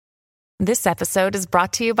This episode is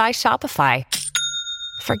brought to you by Shopify.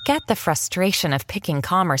 Forget the frustration of picking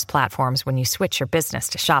commerce platforms when you switch your business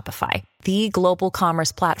to Shopify, the global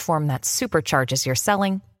commerce platform that supercharges your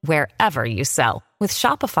selling wherever you sell. With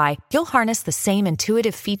Shopify, you'll harness the same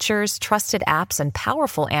intuitive features, trusted apps, and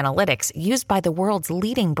powerful analytics used by the world's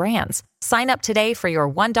leading brands. Sign up today for your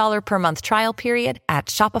 $1 per month trial period at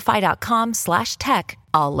shopify.com/tech,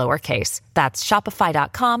 all lowercase. That's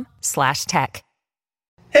shopify.com/tech.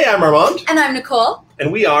 Hey, I'm Armand. And I'm Nicole. And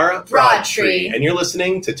we are Broad Tree. And you're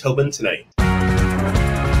listening to Tobin Tonight.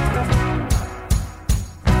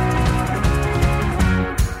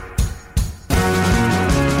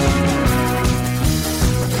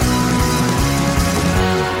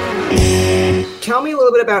 Tell me a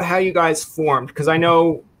little bit about how you guys formed, because I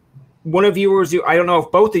know one of you was, I don't know if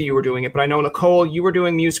both of you were doing it, but I know, Nicole, you were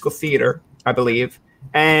doing musical theater, I believe.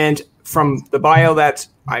 And from the bio that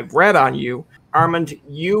I've read on you, Armand,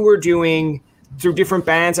 you were doing through different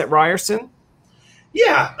bands at Ryerson?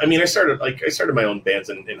 Yeah, I mean, I started my own bands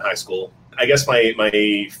in high school. I guess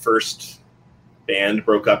my first band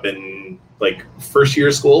broke up in first year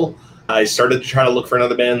of school. I started to try to look for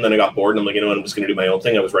another band, then I got bored, and I'm like, you know what, I'm just going to do my own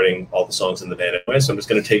thing. I was writing all the songs in the band anyway, so I'm just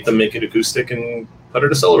going to take them, make it acoustic, and put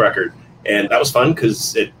it a solo record. And that was fun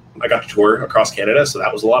because I got to tour across Canada, so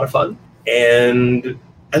that was a lot of fun. And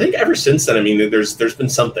I think ever since then, I mean, there's been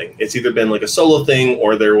something. It's either been like a solo thing,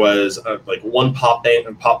 or there was one pop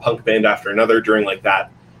punk band after another during that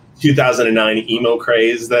 2009 emo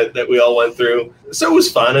craze that we all went through. So it was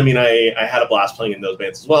fun. I mean, I had a blast playing in those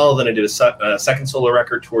bands as well. Then I did a second solo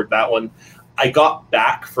record, toured that one. I got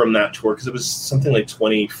back from that tour because it was something like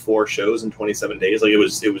 24 shows in 27 days. It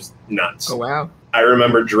was nuts. Oh, wow. I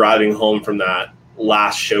remember driving home from that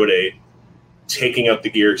last show date, taking out the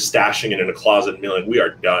gear, stashing it in a closet, and being like, we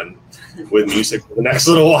are done with music for the next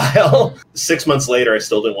little while. 6 months later, I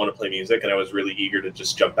still didn't want to play music, and I was really eager to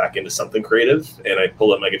just jump back into something creative. And I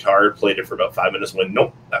pulled up my guitar, played it for about 5 minutes, and went,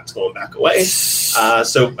 nope, that's going back away.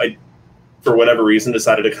 So I, for whatever reason,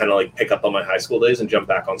 decided to kind of pick up on my high school days and jump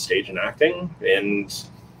back on stage and acting. And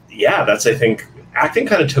yeah, I think acting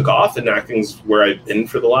kind of took off, and acting's where I've been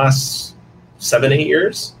for the last 7-8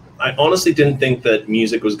 years. I honestly didn't think that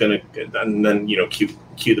music was going to, and then,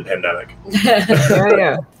 cue the pandemic.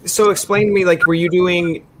 Yeah. So explain to me, were you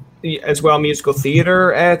doing as well musical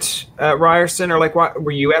theater at Ryerson, or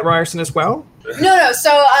were you at Ryerson as well? No.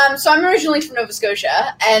 So I'm originally from Nova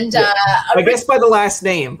Scotia, and I guess by the last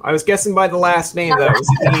name. I was guessing by the last name that it was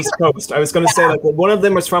the East Coast. I was going to say one of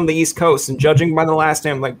them was from the East Coast, and judging by the last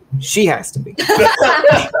name, she has to be.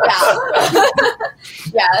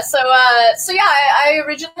 Yeah. So I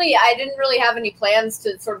originally didn't really have any plans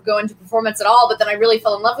to sort of go into performance at all, but then I really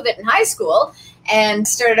fell in love with it in high school. And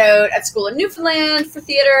started out at school in Newfoundland for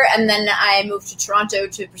theater, and then I moved to Toronto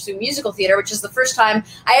to pursue musical theater, which is the first time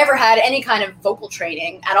I ever had any kind of vocal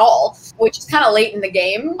training at all, which is kind of late in the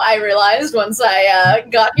game, I realized once I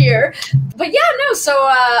got here. But so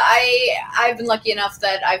I've been lucky enough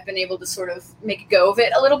that I've been able to sort of make a go of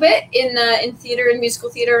it a little bit in theater and musical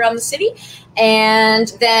theater around the city. And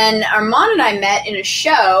then Armand and I met in a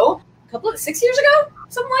show 6 years ago?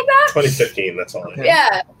 Something like that. 2015, that's all. Okay.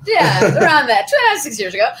 Yeah, around that. 6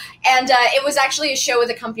 years ago. And it was actually a show with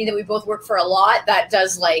a company that we both work for a lot that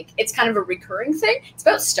does it's kind of a recurring thing. It's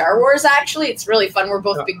about Star Wars, actually. It's really fun. We're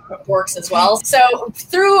both big dorks as well. So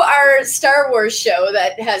through our Star Wars show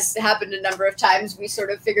that has happened a number of times, we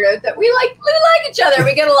sort of figured out that we like each other.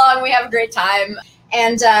 We get along. We have a great time.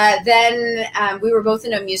 And then we were both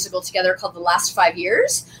in a musical together called The Last 5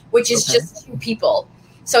 Years, which is just two people.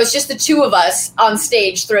 So it's just the two of us on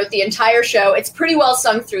stage throughout the entire show. It's pretty well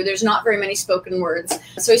sung through. There's not very many spoken words.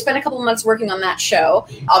 So we spent a couple of months working on that show.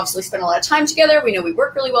 Obviously spent a lot of time together. We know we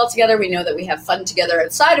work really well together. We know that we have fun together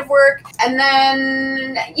outside of work. And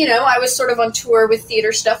then, I was sort of on tour with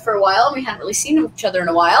theater stuff for a while, and we hadn't really seen each other in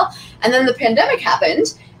a while. And then the pandemic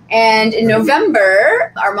happened. And in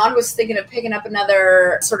November, Armand was thinking of picking up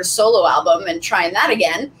another sort of solo album and trying that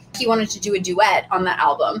again. He wanted to do a duet on that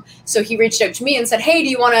album. So he reached out to me and said, hey, do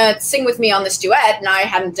you want to sing with me on this duet? And I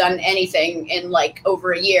hadn't done anything in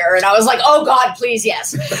over a year. And I was like, oh God, please,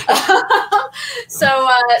 yes. So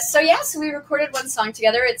we recorded one song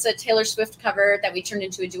together. It's a Taylor Swift cover that we turned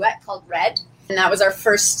into a duet called Red. And that was our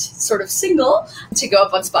first sort of single to go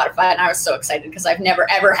up on Spotify. And I was so excited because I've never,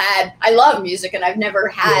 ever had, I love music, and I've never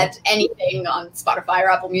had anything on Spotify or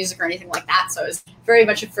Apple Music or anything like that. So it was very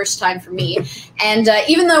much a first time for me. And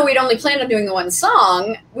even though we'd only planned on doing the one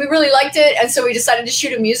song, we really liked it. And so we decided to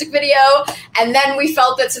shoot a music video. And then we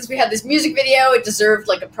felt that since we had this music video, it deserved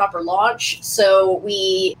a proper launch. So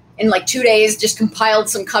we in like 2 days, just compiled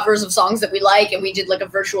some covers of songs that we like, and we did like a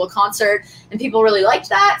virtual concert, and people really liked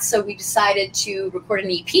that. So we decided to record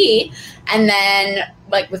an EP, and then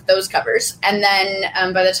like with those covers. And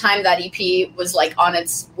then by the time that EP was like on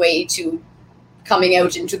its way to coming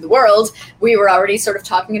out into the world, we were already sort of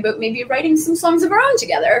talking about maybe writing some songs of our own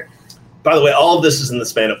together. By the way, all of this is in the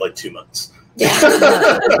span of like 2 months. Yeah.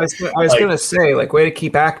 I was going to say, like, way to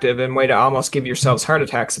keep active and way to almost give yourselves heart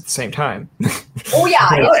attacks at the same time. Oh yeah,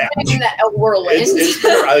 it's been a whirlwind. It's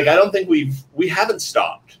like, I don't think we haven't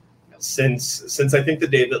stopped since I think the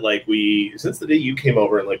day that like since the day you came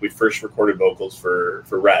over and like we first recorded vocals for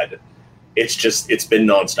Red. It's been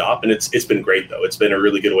nonstop, and it's been great though. It's been a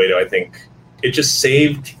really good way to, I think, it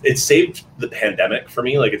saved the pandemic for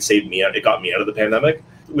me. Like it got me out of the pandemic.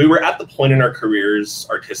 We were at the point in our careers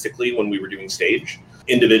artistically when we were doing stage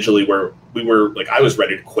individually where we were like, I was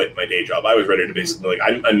ready to quit my day job. I was ready to basically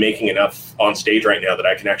like, I'm making enough on stage right now that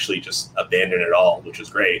I can actually just abandon it all, which is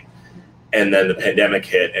great. And then the pandemic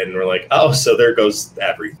hit, and we're like, oh, so there goes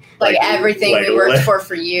everything. Like everything we worked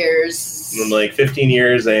for years. Like 15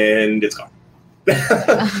 years, and it's gone.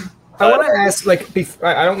 I want to ask, like,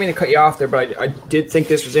 I don't mean to cut you off there, but I did think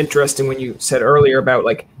this was interesting when you said earlier about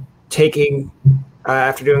like taking,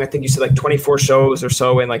 after doing, I think you said like 24 shows or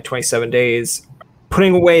so in like 27 days,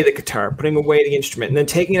 putting away the guitar, putting away the instrument, and then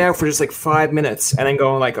taking it out for just like 5 minutes and then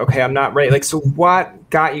going like, okay, I'm not ready. Like, so what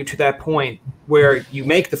got you to that point where you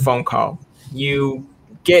make the phone call, you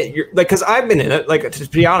get your, like, cause I've been in it, like, to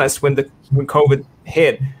be honest, when COVID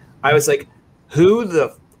hit, I was like, who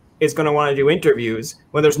is going to want to do interviews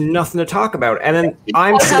when there's nothing to talk about? And then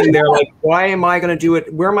I'm sitting there like, why am I going to do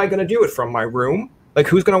it? Where am I going to do it from? My room? Like,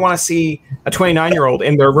 who's going to want to see a 29-year-old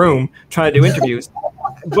in their room trying to do interviews?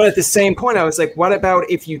 But at the same point, I was like, what about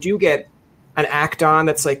if you do get an act on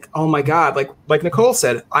that's like, oh my God, like Nicole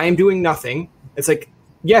said, I am doing nothing. It's like,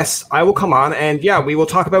 yes, I will come on, and yeah, we will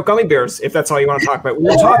talk about gummy bears if that's all you want to talk about. We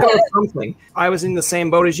will talk about something. I was in the same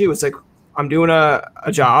boat as you. It's like, I'm doing a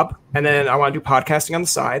job, and then I want to do podcasting on the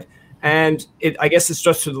side. And I guess it's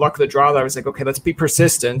just the luck of the draw that I was like, okay, let's be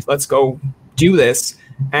persistent. Let's go do this.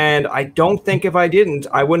 And I don't think if I didn't,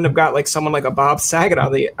 I wouldn't have got like someone like a Bob Saget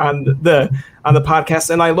on the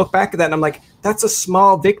podcast. And I look back at that and I'm like, that's a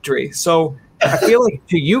small victory. So I feel like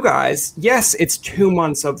to you guys, yes, it's 2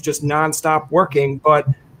 months of just nonstop working, but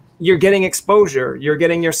you're getting exposure. You're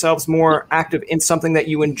getting yourselves more active in something that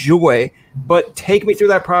you enjoy. But take me through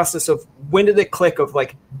that process of when did it click of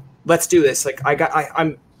like, let's do this. Like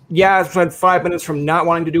I've spent 5 minutes from not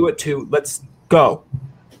wanting to do it to let's go.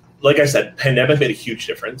 Like I said, pandemic made a huge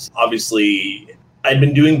difference. Obviously, I'd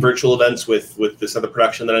been doing virtual events with this other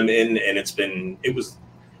production that I'm in, and it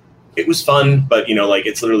was fun, but like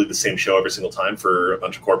it's literally the same show every single time for a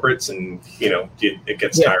bunch of corporates, and it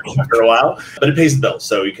gets tiring after a while, but it pays the bills,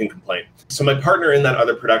 so you can complain. So my partner in that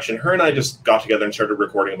other production, her and I just got together and started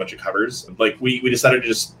recording a bunch of covers. Like we decided to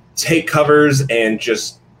just take covers and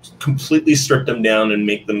just completely strip them down and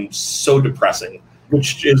make them so depressing.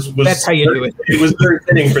 That's how you do it. It was very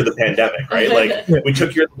fitting for the pandemic, right? Like we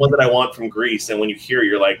took You're the One That I Want from Grease, and when you hear it,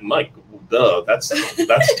 you're like, Mike, that's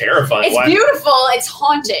terrifying. It's beautiful. It's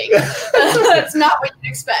haunting. That's not what you'd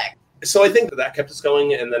expect. So I think that kept us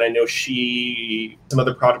going, and then I know some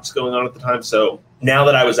other projects going on at the time. So now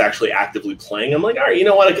that I was actually actively playing, I'm like, all right, you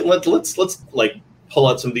know what? Let's like pull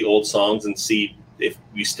out some of the old songs and see if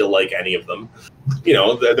we still like any of them.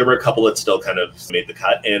 There were a couple that still kind of made the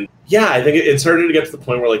cut. And yeah, I think it started to get to the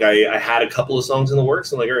point where like I had a couple of songs in the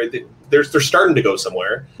works and like, all right, they're starting to go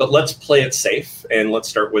somewhere, but let's play it safe. And let's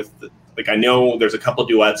start with I know there's a couple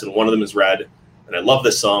duets and one of them is Red, and I love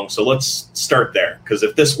this song. So let's start there. Because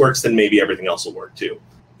if this works, then maybe everything else will work too.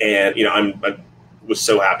 And, I was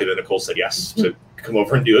so happy that Nicole said yes to come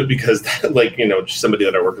over and do it because somebody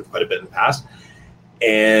that I worked with quite a bit in the past.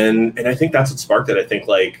 And I think that's what sparked it. I think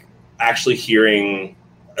like actually hearing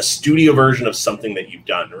a studio version of something that you've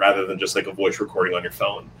done rather than just like a voice recording on your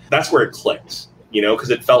phone. That's where it clicked, because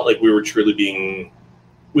it felt like we were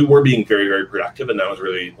being very, very productive. And that was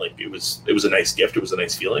really like, it was a nice gift. It was a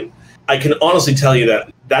nice feeling. I can honestly tell you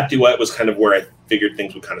that duet was kind of where I figured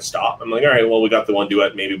things would kind of stop. I'm like, all right, well, we got the one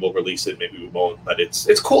duet. Maybe we'll release it. Maybe we won't. But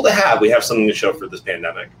it's cool to have. We have something to show for this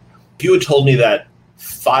pandemic. If you had told me that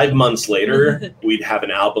 5 months later, we'd have an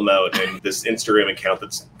album out and this Instagram account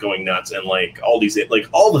that's going nuts and like all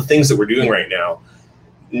the things that we're doing right now.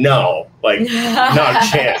 No, like not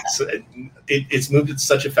a chance. It's moved at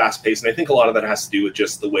such a fast pace. And I think a lot of that has to do with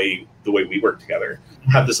just the way we work together.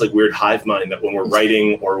 Have this like weird hive mind that when we're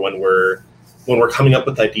writing or when we're coming up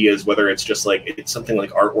with ideas, whether it's just like it's something like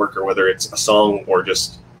artwork or whether it's a song or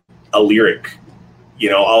just a lyric,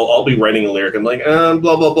 I'll be writing a lyric. I'm like, blah,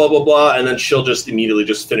 blah, blah, blah, blah. And then she'll just immediately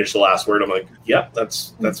just finish the last word. I'm like, yep,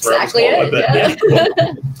 that's exactly where I was going with it. Yeah.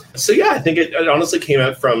 Cool. So yeah, I think it honestly came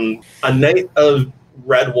out from a night of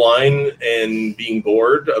red wine and being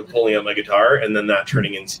bored of pulling out my guitar, and then that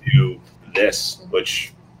turning into this,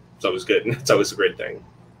 which is always good. It's always a great thing.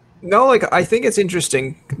 No, like, I think it's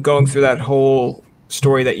interesting going through that whole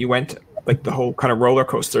story that you went, like the whole kind of roller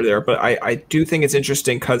coaster there. But I do think it's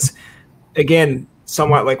interesting because, again,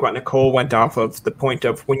 somewhat like what Nicole went off of, the point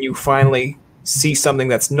of when you finally see something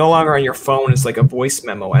that's no longer on your phone as like a voice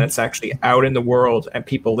memo and it's actually out in the world and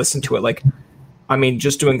people listen to it. Like, I mean,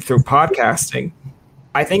 just doing through podcasting,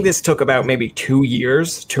 I think this took about maybe 2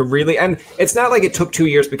 years to really, and it's not like it took 2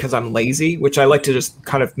 years because I'm lazy, which I like to just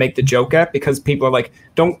kind of make the joke at, because people are like,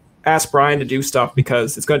 don't ask Brian to do stuff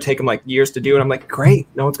because it's going to take him like years to do. And I'm like, great,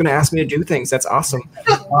 no one's going to ask me to do things. That's awesome.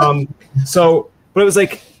 But it was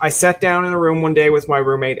like, I sat down in a room one day with my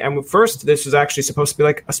roommate, and first this was actually supposed to be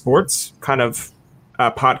like a sports kind of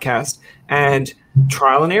podcast, and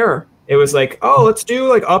trial and error. It was like, oh, let's do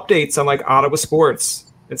like updates on like Ottawa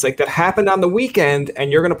sports. It's like, that happened on the weekend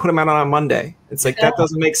and you're going to put them out on a Monday. It's like, that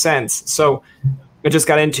doesn't make sense. So I just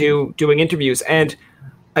got into doing interviews. And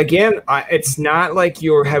again, it's not like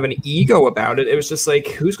you have an ego about it. It was just like,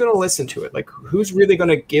 who's going to listen to it? Like, who's really going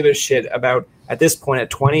to give a shit about, at this point, a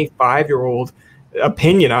 25-year-old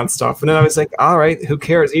opinion on stuff? And then I was like, all right, who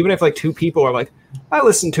cares? Even if like 2 people are like, I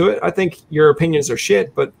listened to it, I think your opinions are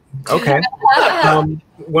shit, but okay.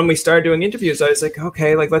 When we started doing interviews, I was like,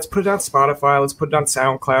 okay, like, let's put it on Spotify, let's put it on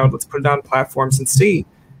SoundCloud, let's put it on platforms and see.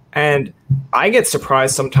 And I get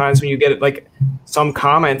surprised sometimes when you get like some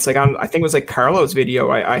comments, like on, I think it was like Carlo's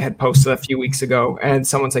video I had posted a few weeks ago, and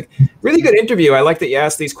someone's like, really good interview, I like that you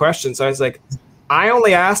asked these questions. I was like, I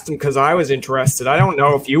only asked them because I was interested. I don't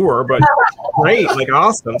know if you were, but great, like,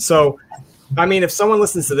 awesome. So, I mean, if someone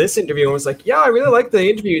listens to this interview and was like, yeah, I really like the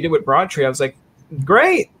interview you did with Broadtree, I was like,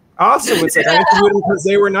 great, awesome. It's like, I interviewed them because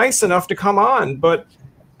they were nice enough to come on. But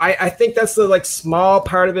I think that's the like small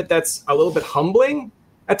part of it that's a little bit humbling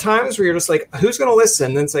at times, where you're just like, who's going to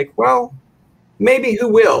listen? And it's like, well, maybe who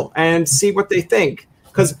will, and see what they think.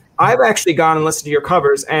 Because I've actually gone and listened to your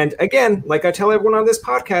covers. And again, like I tell everyone on this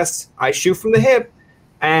podcast, I shoot from the hip.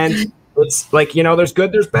 And it's like, there's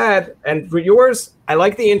good, there's bad. And for yours, I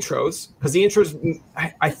like the intros, because the intros,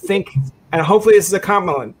 I think, and hopefully this is a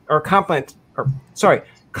compliment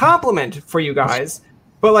for you guys.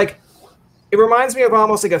 But like, it reminds me of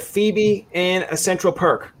almost like a Phoebe in a Central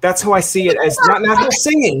Perk. That's how I see it, as not her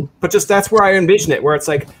singing, but just that's where I envision it, where it's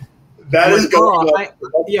like, that is going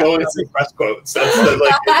to press quotes. That's on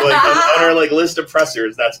our like list of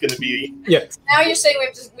pressers. That's going to be. Yeah. Now you're saying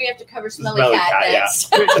we have to cover Smelly Cat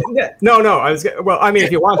next. Yeah. No. I mean,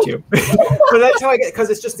 if you want to, but that's how I get, because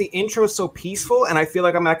it's just the intro is so peaceful, and I feel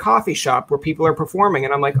like I'm at a coffee shop where people are performing,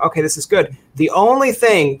 and I'm like, okay, this is good. The only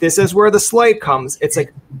thing, this is where the slight comes. It's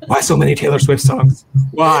like, why so many Taylor Swift songs?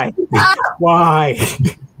 Why? Why?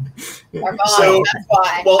 So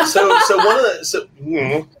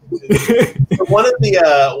one of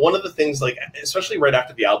the things, like, especially right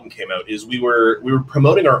after the album came out, is we were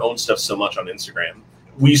promoting our own stuff so much on Instagram.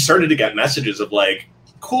 We started to get messages of like,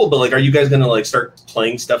 cool, but like, are you guys gonna like start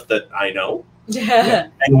playing stuff that I know? Yeah.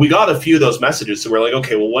 And we got a few of those messages, so we're like,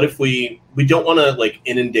 okay, well, what if we don't want to like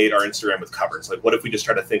inundate our Instagram with covers? Like, what if we just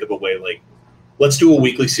try to think of a way, like, let's do a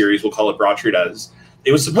weekly series. We'll call it Broadtree Does.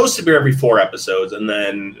 It was supposed to be every 4 episodes, and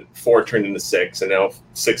then 4 turned into 6, and now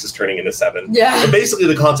 6 is turning into 7. Yeah. And basically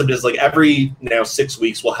the concept is like every now 6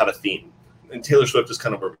 weeks we'll have a theme. And Taylor Swift is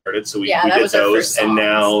kind of reverted, so we did those. And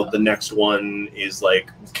now the next one is like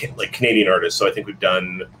Canadian artists. So I think we've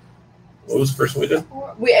done, what was the first one we did?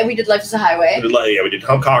 We did Life is a Highway. We did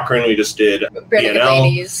Tom Cochrane. We just did Brandon BNL.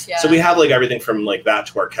 Ladies, yeah. So we have like everything from like that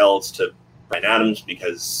to Arkells to Bryan Adams,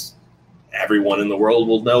 because everyone in the world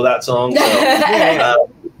will know that song. So,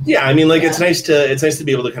 I mean, like, it's nice to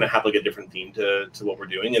be able to kind of have like a different theme to what we're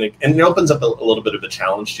doing, and it opens up a little bit of a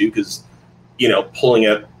challenge too, because pulling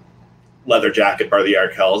a Leather Jacket by the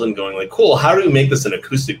Arkells and going like, cool, how do we make this an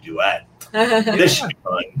acoustic duet? This should be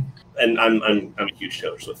fun. And I'm a huge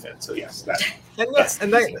Taylor Swift fan, so yes. That's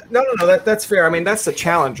fair. I mean, that's the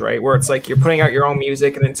challenge, right? Where it's like you're putting out your own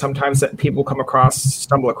music, and then sometimes that people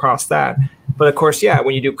stumble across that. But of course, yeah,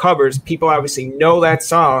 when you do covers, people obviously know that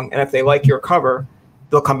song, and if they like your cover,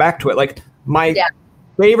 they'll come back to it. Like my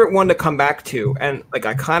favorite one to come back to, and like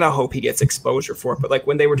I kind of hope he gets exposure for it, but like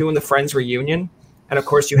when they were doing the Friends reunion, and of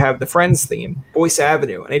course you have the Friends theme, Voice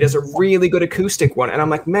Avenue, and he does a really good acoustic one, and I'm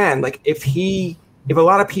like, man, like if a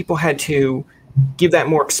lot of people had to give that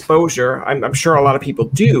more exposure. I'm sure a lot of people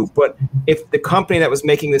do, but if the company that was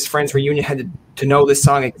making this Friends reunion had to know this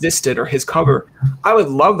song existed or his cover, I would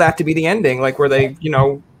love that to be the ending, like where they, you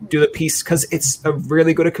know, do the piece, because it's a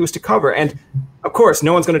really good acoustic cover. And of course,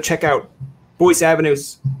 no one's going to check out Boyce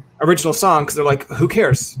Avenue's original song because they're like, who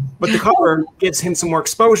cares? But the cover gives him some more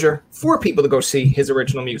exposure for people to go see his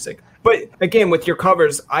original music. But again, with your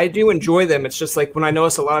covers, I do enjoy them. It's just like when I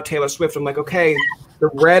notice a lot of Taylor Swift, I'm like, okay, the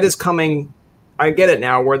Red is coming. I get it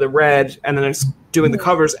now, where the Red, and then it's doing the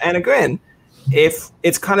covers. And again, if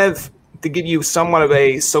it's kind of to give you somewhat of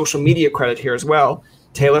a social media credit here as well,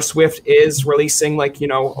 Taylor Swift is releasing, like, you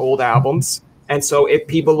know, old albums. And so if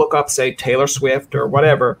people look up, say, Taylor Swift or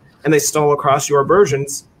whatever, and they stumble across your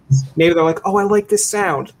versions, maybe they're like, oh, I like this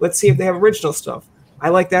sound. Let's see if they have original stuff. I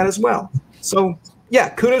like that as well. So yeah,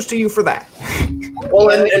 kudos to you for that.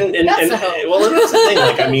 Well, and that's the thing.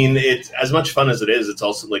 Like, I mean, it's as much fun as it is. It's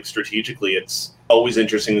also like strategically, it's always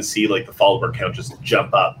interesting to see like the follower count just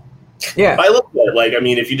jump up. Yeah. If I look at it, like, I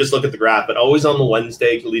mean, if you just look at the graph, but always on the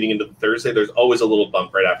Wednesday leading into the Thursday, there's always a little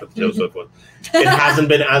bump right after the Taylor Swift one. It hasn't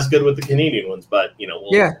been as good with the Canadian ones, but you know,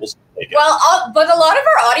 we'll take it. Well, but a lot of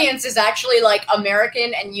our audience is actually like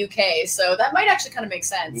American and UK, so that might actually kind of make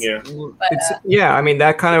sense. Yeah. But, I mean,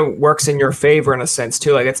 that kind of works in your favor in a sense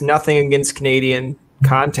too. Like, it's nothing against Canadian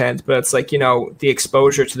content, but it's like, you know, the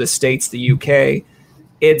exposure to the States, the UK,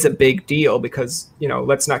 it's a big deal because, you know,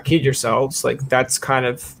 let's not kid yourselves. Like, that's kind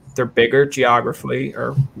of, they're bigger geographically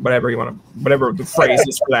or whatever you want to, whatever the phrase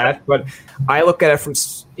is for that. But I look at it from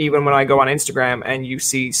even when I go on Instagram and you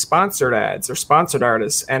see sponsored ads or sponsored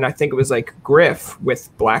artists. And I think it was like Griff with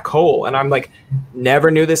Black Hole. And I'm like,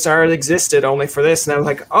 never knew this artist existed only for this. And I'm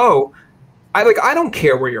like, oh, I don't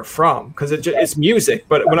care where you're from because it's music.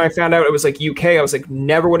 But when I found out it was like UK, I was like,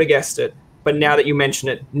 never would have guessed it. But now that you mention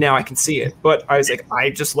it, now I can see it. But I was like, I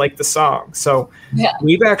just like the song. So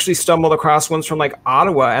we've actually stumbled across ones from like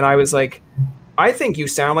Ottawa. And I was like, I think you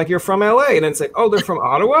sound like you're from LA. And it's like, oh, they're from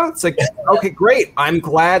Ottawa? It's like, okay, great. I'm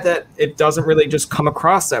glad that it doesn't really just come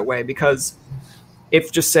across that way. Because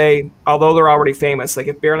if just say, although they're already famous, like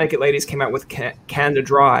if Bare Naked Ladies came out with Canada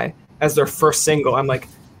Dry as their first single, I'm like,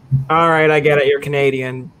 all right, I get it. You're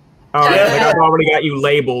Canadian. All right, like I've already got you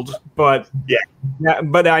labeled, but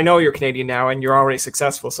but I know you're Canadian now and you're already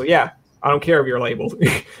successful. So yeah, I don't care if you're labeled.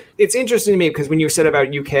 It's interesting to me because when you said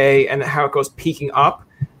about UK and how it goes peaking up,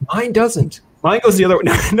 mine doesn't. Mine goes the other way.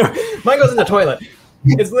 No, mine goes in the toilet.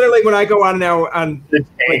 It's literally when I go on now on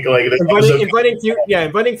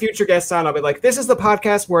inviting future guests on, I'll be like, this is the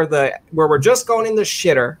podcast where we're just going in the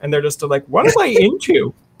shitter, and they're just like, what am I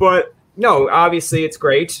into? But no, obviously it's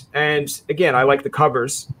great, and again, I like the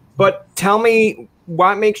covers. But tell me,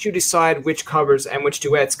 what makes you decide which covers and which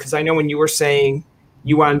duets? Because I know when you were saying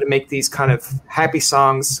you wanted to make these kind of happy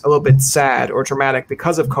songs a little bit sad or dramatic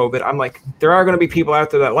because of COVID, I'm like, there are going to be people out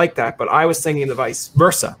there that like that. But I was thinking the vice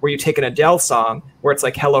versa, where you take an Adele song where it's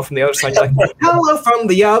like hello from the other side. You're like, hello from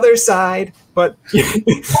the other side. But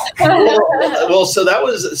well, so that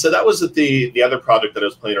was the other project that I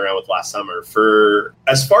was playing around with last summer. For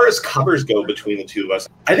as far as covers go between the two of us,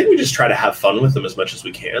 I think we just try to have fun with them as much as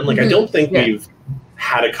we can. Like, I don't think we've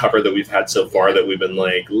had a cover that we've had so far that we've been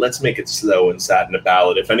like, let's make it slow and sad and a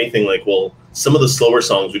ballad. If anything, like, well, some of the slower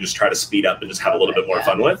songs we just try to speed up and just have a little bit more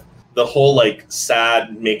fun with. The whole like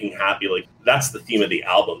sad making happy, like that's the theme of the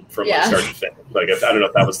album from like start to finish. Like, I don't know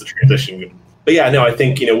if that was the transition. But yeah, no, I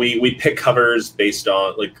think, you know, we pick covers based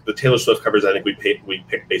on like the Taylor Swift covers. I think we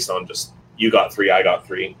picked based on just you got 3, I got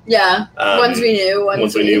 3. Yeah, ones we knew,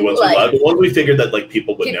 ones we loved. Ones we figured that like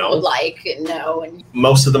people would know, like and know. And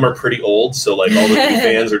most of them are pretty old, so like all the new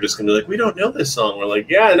fans are just gonna be like, we don't know this song. We're like,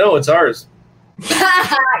 yeah, no, it's ours.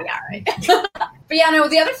 Yeah, right. But yeah, no,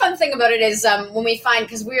 the other fun thing about it is when we find,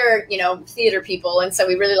 because we're, you know, theater people, and so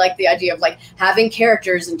we really like the idea of like having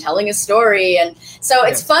characters and telling a story. And so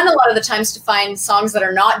it's fun a lot of the times to find songs that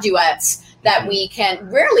are not duets that we can,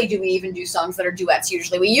 rarely do we even do songs that are duets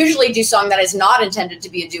usually. We usually do song that is not intended to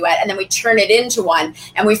be a duet, and then we turn it into one,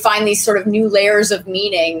 and we find these sort of new layers of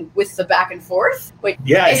meaning with the back and forth, which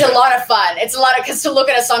is a lot of fun. It's a lot of, because to look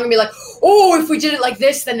at a song and be like, oh, if we did it like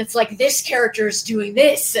this, then it's like this character is doing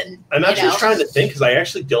this. And I'm actually trying to think, because I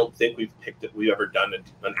actually don't think we've ever done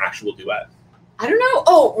an actual duet. I don't know.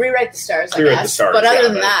 Oh, Rewrite the Stars, I guess. But other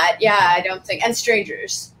than that, I don't think. And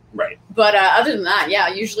Strangers. Right. But other than that,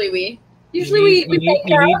 usually we you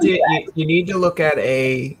need to look at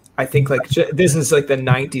I think like this is like the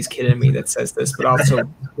 90s kid in me that says this, but also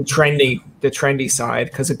the trendy side,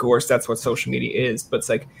 because of course that's what social media is. But it's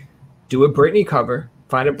like, do a Britney cover,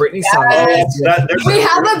 Find a Britney song. We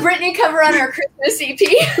have a Britney cover on our Christmas EP.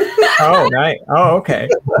 Oh, nice. Oh, okay.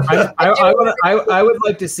 I would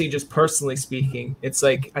like to see, just personally speaking, it's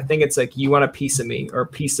like, I think it's like, you want a piece of me or a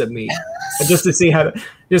piece of me. And just to see how to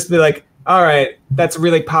just be like, all right, that's a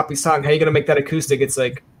really poppy song. How are you going to make that acoustic? It's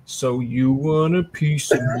like, so you want a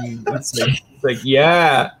piece of me. It's like,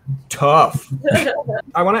 yeah, tough.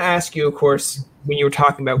 I want to ask you, of course, when you were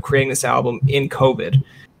talking about creating this album in COVID,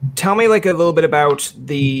 tell me like a little bit about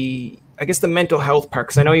the mental health part,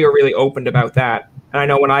 because I know you're really open about that. And I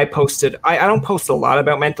know when I posted, I don't post a lot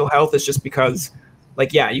about mental health. It's just because,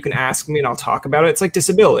 like, yeah, you can ask me and I'll talk about it. It's like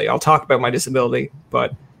disability. I'll talk about my disability,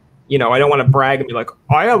 but, you know, I don't want to brag and be like,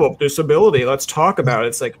 I have a disability, let's talk about it.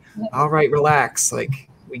 It's like, all right, relax. Like,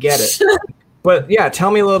 we get it. But yeah, tell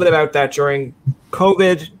me a little bit about that during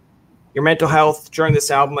COVID, your mental health during this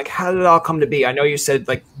album. Like, how did it all come to be? I know you said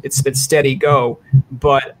like it's been steady go,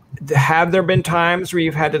 but have there been times where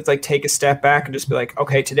you've had to like take a step back and just be like,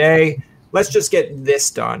 okay, today let's just get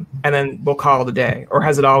this done and then we'll call it a day? Or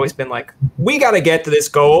has it always been like, we got to get to this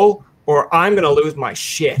goal or I'm going to lose my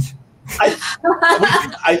shit? I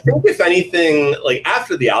think if anything, like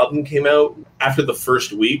after the album came out, after the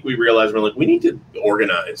first week, we realized we're like, we need to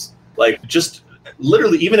organize, like just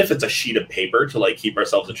literally, even if it's a sheet of paper to like keep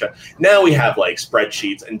ourselves in check. Now we have like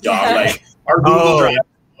spreadsheets and like our Google Drive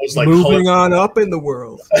was like moving on up in the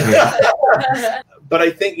world. But I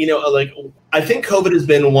think, you know, like I think COVID has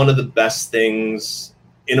been one of the best things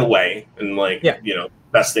in a way, and like, you know,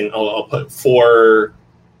 best thing I'll put for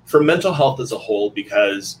mental health as a whole,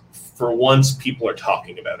 because for once people are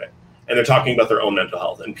talking about it and they're talking about their own mental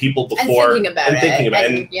health, and people before and thinking about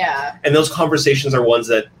it. And those conversations are ones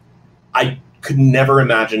that I could never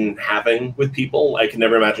imagine having with people. I could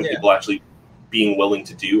never imagine people actually being willing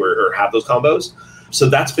to do or have those combos. So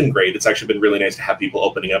that's been great. It's actually been really nice to have people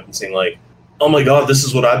opening up and saying like, oh my God, this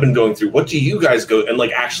is what I've been going through. What do you guys go, and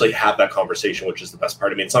like actually have that conversation, which is the best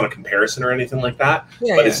part. I mean, it's not a comparison or anything like that,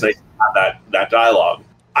 but it's nice to have that dialogue.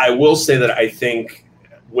 I will say that I think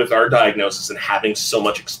with our diagnosis and having so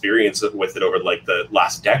much experience with it over like the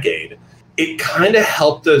last decade, it kind of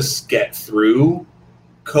helped us get through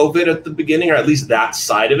COVID at the beginning, or at least that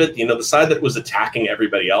side of it. You know, the side that was attacking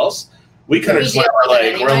everybody else, we kind of just we're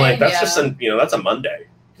like, that's just that's a Monday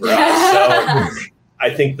for us. So I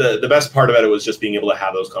think the best part about it was just being able to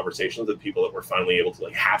have those conversations with people that were finally able to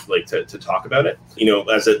like have like to talk about it. You know,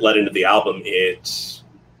 as it led into the album,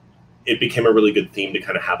 it became a really good theme to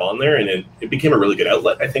kind of have on there, and it became a really good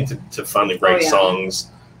outlet, I think, to finally write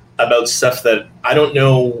songs about stuff that I don't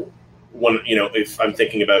know. When, you know, if I'm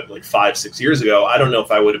thinking about like 5-6 years ago, I don't know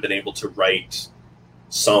if I would have been able to write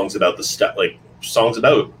songs about the stuff, like songs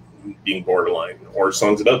about being borderline or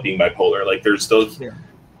songs about being bipolar. Like there's those,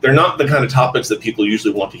 they're not the kind of topics that people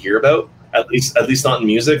usually want to hear about, at least not in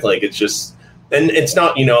music. Like it's just, and it's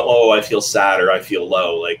not, you know, oh, I feel sad or I feel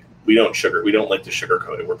low. Like we don't like to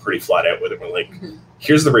sugarcoat it. We're pretty flat out with it. We're like,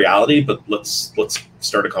 here's the reality, but let's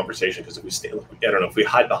start a conversation. Because if we stay, I don't know, if we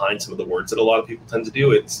hide behind some of the words that a lot of people tend to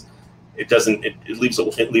do, it leaves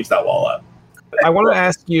that wall up. I want to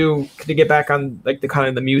ask you to get back on like the kind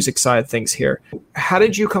of the music side of things here. How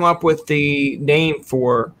did you come up with the name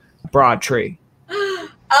for Broad Tree?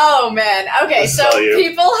 Oh man. Okay, so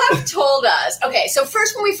people have told us. Okay, so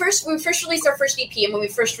first when we first released our first EP and when we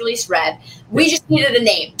first released Red, we just needed a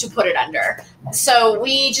name to put it under. So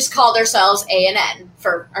we just called ourselves A&N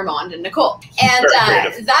for Armand and Nicole. And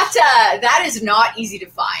that is not easy to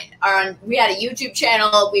find. We had a YouTube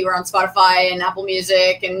channel, we were on Spotify and Apple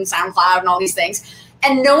Music and SoundCloud and all these things.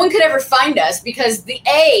 And no one could ever find us because the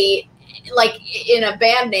A, like in a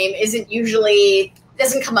band name,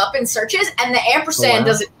 doesn't come up in searches, and the ampersand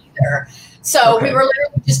doesn't either. So we were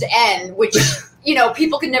literally just N, which you know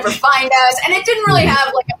people could never find us, and it didn't really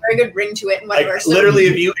have like a very good ring to it and whatever. Like, literally,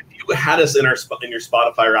 if you had us in your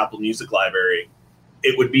Spotify or Apple Music library,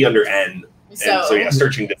 it would be under N. So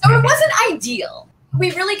searching. So it wasn't ideal.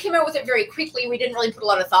 We really came out with it very quickly. We didn't really put a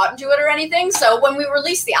lot of thought into it or anything. So when we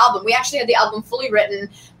released the album, we actually had the album fully written.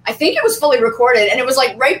 I think it was fully recorded, and it was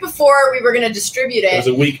like right before we were going to distribute it.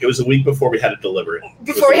 It was a week before we had to deliver it.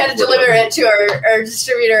 Before we had to deliver it to our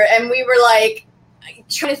distributor, and we were like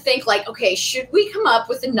trying to think like, okay, should we come up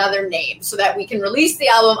with another name so that we can release the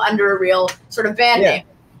album under a real sort of band name?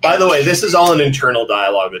 By the way, this is all an internal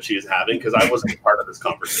dialogue that she is having because I wasn't part of this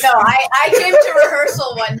conversation. No, I came to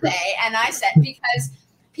rehearsal one day and I said, because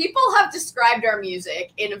people have described our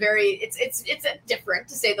music in a very, it's different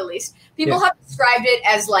to say the least. People have described it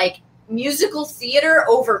as like musical theater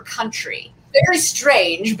over country. Very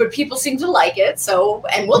strange, but people seem to like it. So,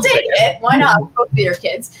 and we'll take it. Why not? We're both theater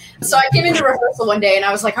kids. So I came into rehearsal one day and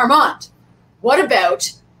I was like, Armand, what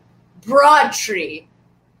about Broadtree?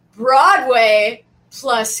 Broadway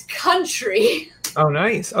plus country. Oh,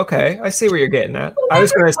 nice. Okay, I see where you're getting at. I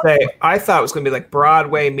was going to say, I thought it was going to be like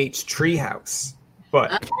Broadway meets Treehouse, but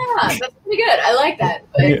that's pretty good. I like that.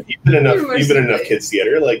 But You've been enough kids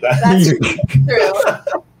theater like that. That's true.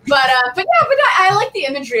 But I like the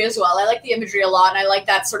imagery as well. I like the imagery a lot, and I like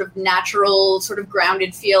that sort of natural, sort of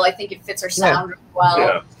grounded feel. I think it fits our sound really well.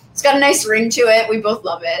 Yeah. It's got a nice ring to it. We both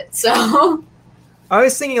love it. So I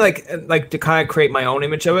was thinking like to kind of create my own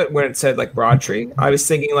image of it when it said like Broadtree. I was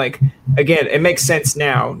thinking like, again, it makes sense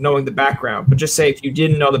now knowing the background, but just say if you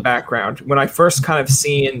didn't know the background, when I first kind of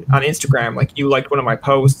seen on Instagram, like you liked one of my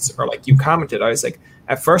posts or like you commented, I was like,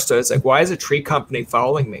 at first I was like, why is a tree company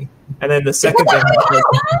following me? And then the second thing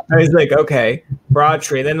I was like, okay,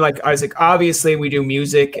 Broadtree. And then like, I was like, obviously we do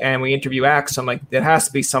music and we interview acts. So I'm like, it has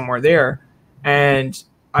to be somewhere there. And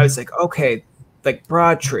I was like, okay, like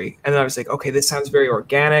Broadtree. And then I was like, okay, this sounds very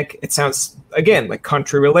organic. It sounds, again, like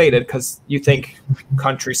country related because you think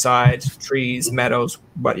countryside, trees, meadows,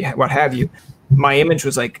 what have you. My image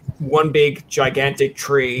was like one big gigantic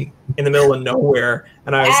tree in the middle of nowhere.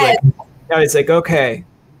 And I was like, okay.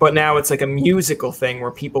 But now it's like a musical thing where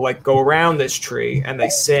people like go around this tree and they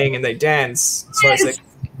sing and they dance. So I was like,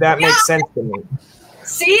 that makes sense to me.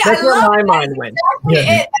 See, that's where my mind went.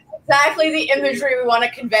 Exactly exactly the imagery we want to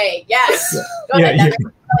convey. Yes. Go ahead. I'm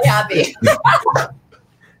really happy. I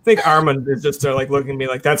think Armand is just like looking at me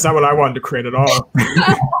like, that's not what I wanted to create at all.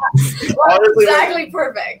 Honestly, exactly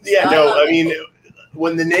perfect. Yeah, I mean,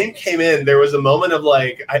 when the name came in, there was a moment of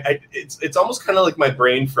like, it's almost kind of like my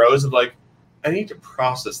brain froze of like, I need to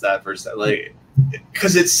process that for a second, like,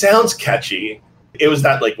 because it sounds catchy. It was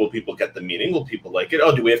that like, will people get the meaning? Will people like it?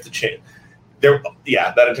 Oh, do we have to change?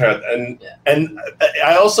 That entire and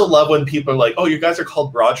I also love when people are like, "Oh, you guys are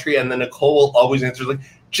called Broadtree," and then Nicole will always answer like,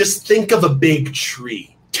 "Just think of a big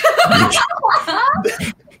tree." Because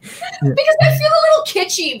I feel a little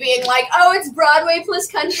kitschy being like, "Oh, it's Broadway plus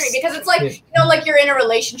country," because it's like, you know, like you're in a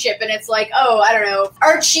relationship and it's like, "Oh, I don't know,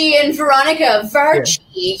 Archie and Veronica, Varchie,"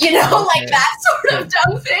 you know, like that sort of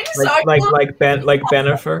dumb thing. Like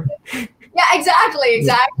Bennifer. Yeah, exactly.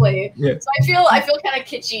 Yeah. So I feel kind of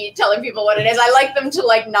kitschy telling people what it is. I like them to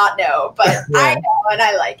like not know, but I know and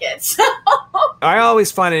I like it. So. I always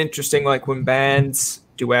find it interesting, like when bands,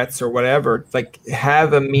 duets or whatever, like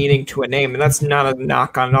have a meaning to a name, and that's not a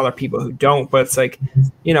knock on other people who don't. But it's like,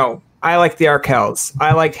 you know, I like the Arkells.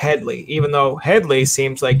 I liked Hedley, even though Hedley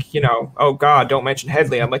seems like, you know, oh God, don't mention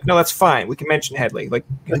Hedley. I'm like, no, that's fine. We can mention Hedley. Like,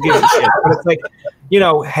 who gives a shit? But it's like, you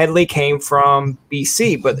know, Hedley came from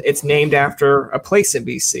BC, but it's named after a place in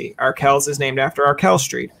BC. Arkells is named after Arkell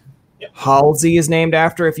Street. Yep. Halsey is named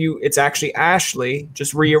after it's actually Ashley,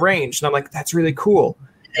 just rearranged. And I'm like, that's really cool.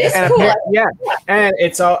 It's cool. And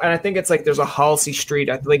it's all, and I think it's like there's a Halsey Street.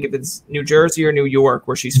 I think if it's New Jersey or New York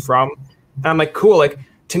where she's from. And I'm like, cool. Like,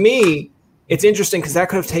 to me, it's interesting because that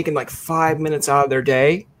could have taken like 5 minutes out of their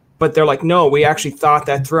day, but they're like, no, we actually thought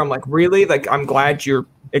that through. I'm like, really? Like, I'm glad you're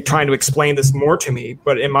trying to explain this more to me.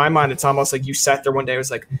 But in my mind, it's almost like you sat there one day, it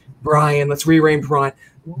was like, Brian, let's rearrange Brian.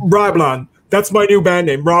 Roblon, that's my new band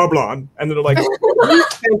name, Roblon. And then they're like, you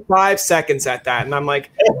spent 5 seconds at that. And I'm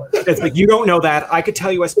like, it's like, you don't know that. I could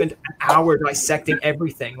tell you I spent an hour dissecting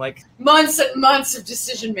everything. Like months and months of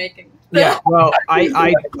decision making. Yeah, well,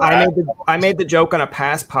 I made the joke on a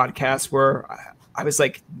past podcast where I was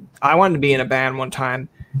like, I wanted to be in a band one time.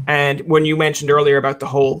 And when you mentioned earlier about the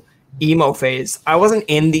whole emo phase, I wasn't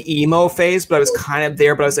in the emo phase, but I was kind of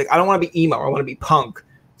there. But I was like, I don't want to be emo. I want to be punk.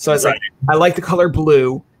 So I was like, I like the color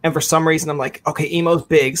blue. And for some reason, I'm like, okay, emo's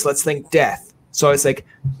big, so let's think death. So I was like,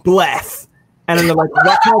 bleth. And then they're like,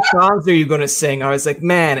 what kind of songs are you going to sing? I was like,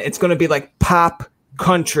 man, it's going to be like pop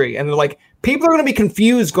country. And they're like, people are going to be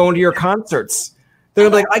confused going to your concerts. They're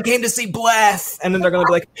going to be like, I came to see Bleth. And then they're going to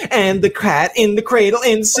be like, and the cat in the cradle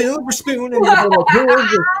and silver spoon. And they're like, who is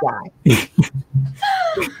this guy?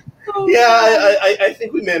 Yeah, I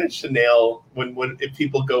think we managed to nail when if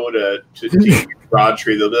people go to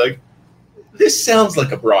Broadtree, they'll be like, this sounds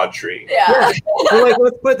like a Broadtree. Yeah. Well, like,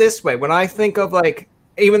 let's put it this way. When I think of like,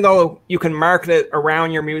 even though you can market it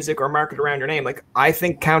around your music or market around your name, like I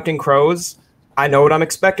think Counting Crows, I know what I'm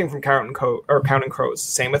expecting from Counting Crows.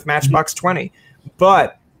 Same with Matchbox 20.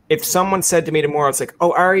 But if someone said to me tomorrow, it's like,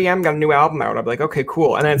 oh, REM got a new album out, I'd be like, okay,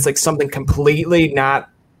 cool. And then it's like something completely not,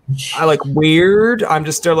 I like weird. I'm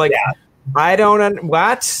just still like, I don't,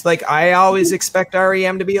 what? Like, I always expect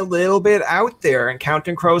REM to be a little bit out there and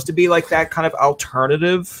Counting Crows to be like that kind of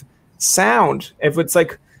alternative sound. If it's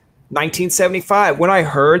like 1975, when I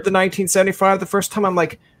heard the 1975 the first time, I'm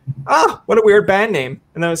like, oh, what a weird band name.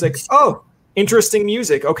 And then I was like, oh, interesting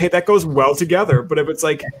music. Okay, that goes well together. But if it's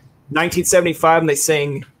like 1975 and they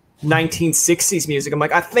sing 1960s music, I'm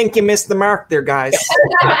like, I think you missed the mark there, guys.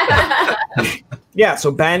 Yeah,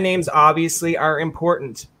 so band names obviously are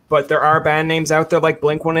important. But there are band names out there like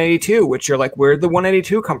Blink-182, which you're like, where'd the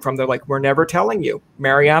 182 come from? They're like, we're never telling you.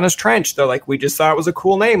 Mariana's Trench. They're like, we just thought it was a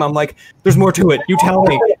cool name. I'm like, there's more to it. You tell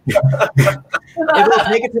me. It'll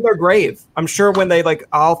take it to their grave. I'm sure when they like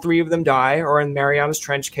all three of them die, or in Mariana's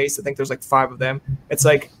Trench case, I think there's like 5 of them. It's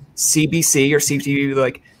like CBC or CTV,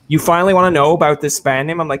 like, you finally want to know about this band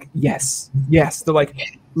name? I'm like, yes. They're like,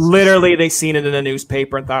 literally, they seen it in a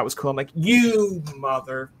newspaper and thought it was cool. I'm like, you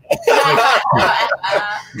mother. I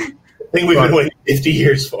think we've been waiting 50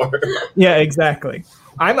 years for. Yeah, exactly.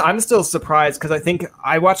 I'm still surprised because I think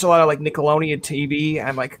I watch a lot of like Nickelodeon TV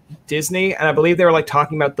and like Disney, and I believe they were like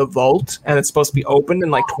talking about the vault and it's supposed to be opened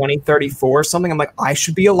in like 2034 or something. I'm like, I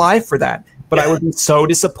should be alive for that. But I would be so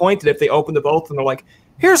disappointed if they opened the vault and they're like,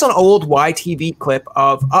 here's an old YTV clip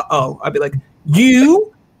of I'd be like,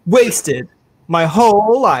 you wasted my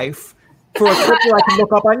whole life for a clip that I can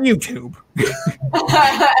look up on YouTube.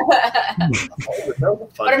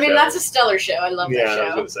 But I mean, that's a stellar show. I love that show.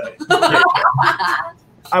 I was going to say.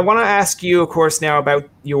 I want to ask you, of course, now about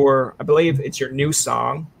your, I believe it's your new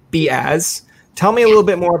song, Be As. Tell me a little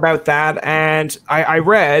bit more about that. And I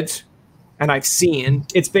read and I've seen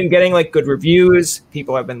it's been getting like good reviews.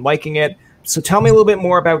 People have been liking it. So tell me a little bit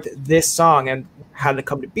more about this song and how did it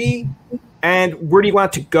come to be and where do you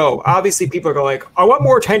want it to go? Obviously, people are like, I want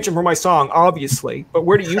more attention for my song, obviously. But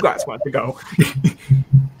where do you guys want it to go?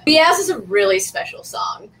 Be As is a really special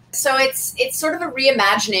song. So it's sort of a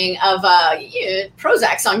reimagining of a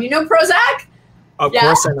Prozac song. You know Prozac? Of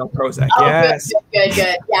course I know Prozac, yes.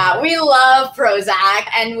 Good. Yeah, we love Prozac.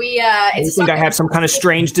 And we... you think I have some kind of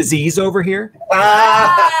strange disease over here?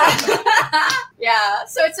 Yeah,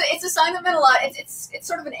 so it's a song that meant a lot. It's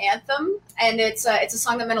sort of an anthem, and it's a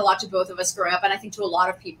song that meant a lot to both of us growing up, and I think to a lot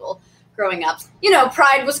of people growing up. You know,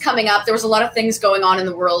 Pride was coming up. There was a lot of things going on in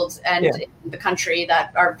the world and in the country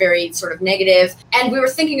that are very sort of negative, and we were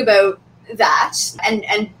thinking about that,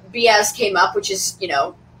 and Be As came up, which is, you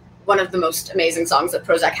know, one of the most amazing songs that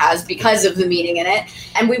Prozac has because of the meaning in it,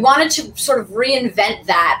 and we wanted to sort of reinvent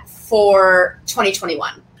that for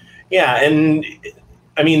 2021. Yeah, and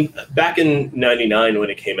I mean, back in '99 when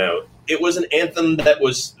it came out, it was an anthem that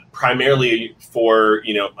was primarily for,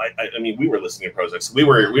 you know, I mean, we were listening to Prozac. So we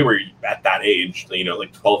were at that age, you know,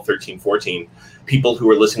 like 12, 13, 14, people who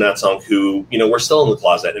were listening to that song who, you know, were still in the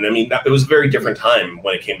closet. And I mean, it was a very different time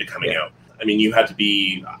when it came to coming out. I mean, you had to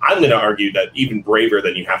be, I'm going to argue that even braver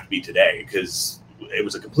than you have to be today, because it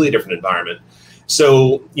was a completely different environment.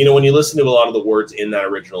 So, you know, when you listen to a lot of the words in that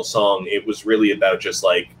original song, it was really about just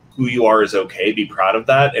like, who you are is okay, be proud of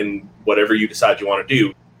that, and whatever you decide you want to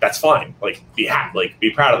do, that's fine. Like, be happy, like,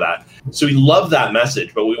 be proud of that. So we love that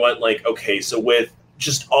message, but we went like, okay, so with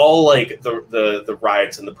just all like the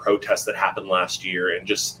riots and the protests that happened last year, and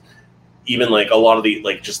just even like a lot of the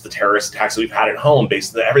like just the terrorist attacks that we've had at home,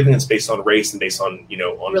 everything that's based on race and based on, you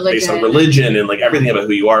know, based on religion and like everything about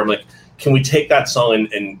who you are. I'm like, can we take that song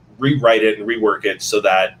and rewrite it and rework it so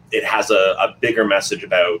that it has a bigger message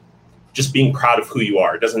about just being proud of who you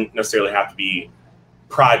are? It doesn't necessarily have to be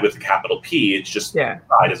pride with a capital P. It's just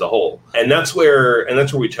pride as a whole. And that's where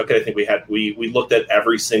we took it. I think we looked at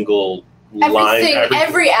every single line,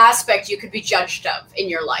 every aspect you could be judged of in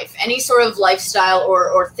your life, any sort of lifestyle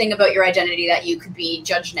or thing about your identity that you could be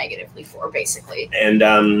judged negatively for, basically. And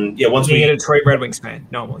once we get a Detroit Red Wings fan.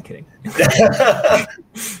 No, I'm only kidding.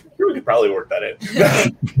 We could probably work that in.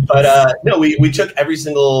 But no, we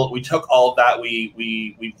took all of that.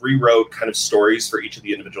 We rewrote kind of stories for each of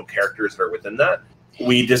the individual characters that are within that.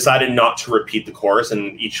 We decided not to repeat the chorus,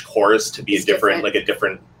 and each chorus to be a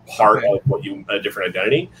different part of a different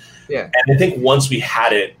identity. Yeah. And I think once we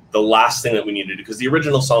had it, the last thing that we needed to do, because the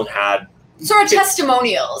original song had sort of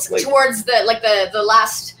testimonials towards the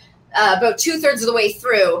last about 2/3 of the way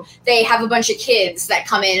through, they have a bunch of kids that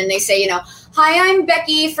come in and they say, you know, hi, I'm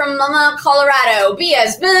Becky from Colorado. Be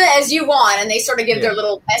as you want, and they sort of give their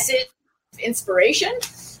little message, inspiration.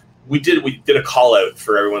 We did a call out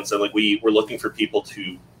for everyone. So like we were looking for people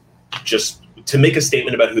to make a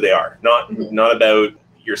statement about who they are, not about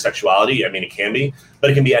your sexuality. I mean, it can be,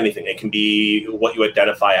 but it can be anything. It can be what you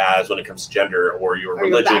identify as when it comes to gender, or your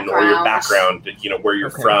religion, or your background, you know, where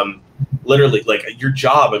you're from, literally, like your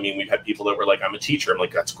job. I mean, we've had people that were like, I'm a teacher. I'm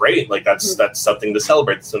like, that's great. Like that's something to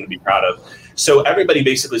celebrate, that's something to be proud of. So everybody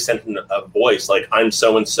basically sent in a voice, like, I'm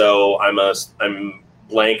so-and-so, I'm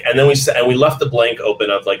blank. And then we left the blank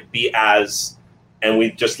open of like, be as and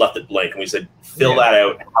we just left it blank. And we said, fill that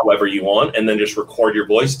out however you want, and then just record your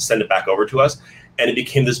voice, send it back over to us. And it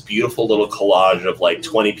became this beautiful little collage of like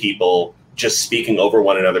 20 people just speaking over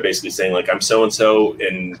one another, basically saying like, I'm so-and-so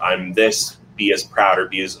and I'm this, be as proud, or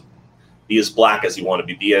be as black as you want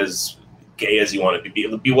to be as gay as you want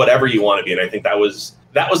to be whatever you want to be. And I think that was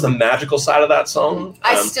the magical side of that song.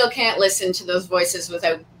 I still can't listen to those voices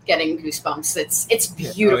without getting goosebumps. It's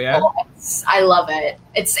beautiful. Oh, yeah? I love it.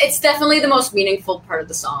 It's definitely the most meaningful part of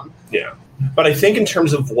the song. Yeah. But I think in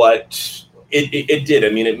terms of what it did, I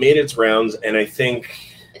mean, it made its rounds, and I think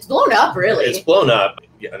it's blown up, really. It's blown up.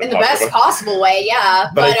 Yeah, in the best possible way,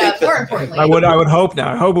 yeah. But more importantly, I would hope not.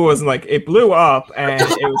 I hope it wasn't like it blew up and it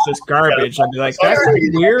was just garbage. I'd be like, that's a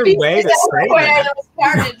weird way to say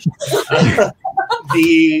that.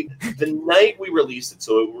 The night we released it,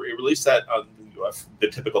 so we released that on the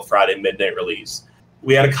typical Friday midnight release.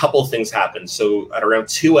 We had a couple things happen. So at around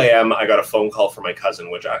 2 a.m., I got a phone call from my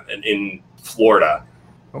cousin, in Florida.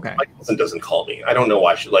 Okay. My cousin doesn't call me. I don't know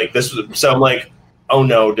why. So I'm like, oh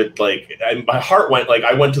no, my heart went, like,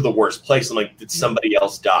 I went to the worst place. I'm like, did somebody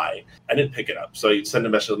else die? I didn't pick it up. So I sent a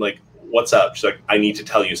message, I'm like, what's up? She's like, I need to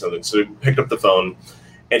tell you something. So we picked up the phone,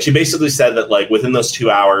 and she basically said that, like, within those 2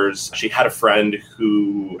 hours, she had a friend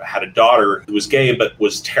who had a daughter who was gay, but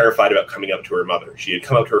was terrified about coming up to her mother. She had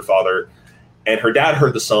come up to her father, and her dad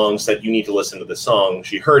heard the song, said, you need to listen to this song.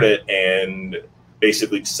 She heard it and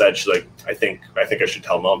basically said, she's like, I think I should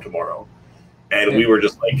tell mom tomorrow. And we were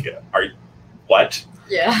just like, what?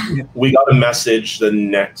 Yeah. We got a message the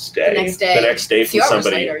next day from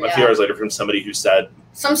somebody, a few hours later, from somebody who said,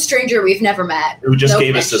 some stranger we've never met, who just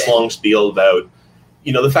gave us this long spiel about,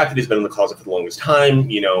 the fact that he's been in the closet for the longest time,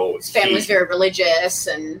 his family's very religious,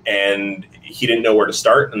 and he didn't know where to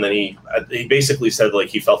start. And then he basically said, like,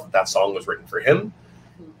 he felt that song was written for him,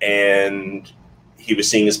 and he was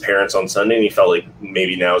seeing his parents on Sunday, and he felt like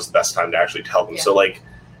maybe now is the best time to actually tell them. Yeah. So, like,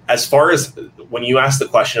 as far as when you ask the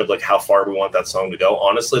question of, like, how far we want that song to go,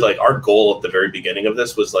 honestly, like, our goal at the very beginning of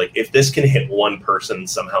this was, like, if this can hit one person,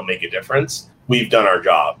 somehow make a difference, we've done our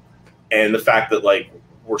job. And the fact that, like,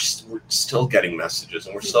 we're still getting messages,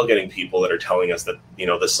 and we're still getting people that are telling us that,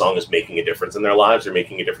 this song is making a difference in their lives, or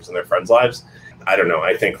making a difference in their friends' lives. I don't know.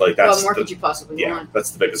 I think, like, that's what more could you possibly want? That's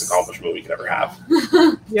the biggest accomplishment we could ever have.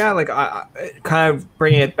 Yeah, like, I kind of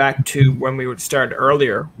bringing it back to when we started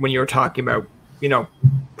earlier, when you were talking about,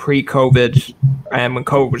 pre-COVID and when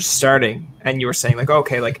COVID was starting, and you were saying, like,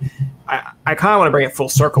 okay, like, I kind of want to bring it full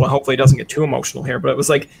circle, and hopefully it doesn't get too emotional here, but it was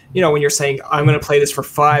like, when you're saying, I'm going to play this for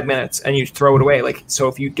 5 minutes, and you throw it away. Like, so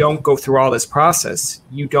if you don't go through all this process,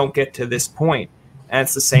 you don't get to this point. And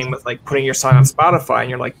it's the same with, like, putting your song on Spotify, and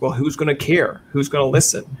you're like, well, who's going to care? Who's going to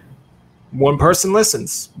listen? One person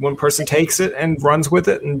listens. One person takes it and runs with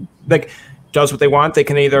it and, like, does what they want. They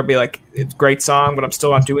can either be like, it's a great song, but I'm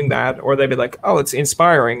still not doing that. Or they'd be like, oh, it's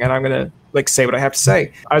inspiring, and I'm going to, like, say what I have to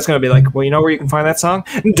say. I was going to be like, well, you know where you can find that song?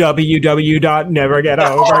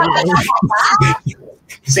 www.nevergetover.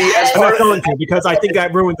 See, I'm not going to, because I think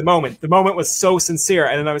that ruined the moment. The moment was so sincere,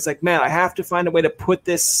 and then I was like, man, I have to find a way to put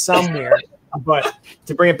this somewhere. But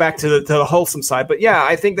to bring it back to the wholesome side. But yeah,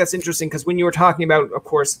 I think that's interesting, because when you were talking about, of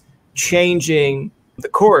course, changing the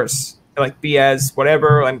chorus, like, be as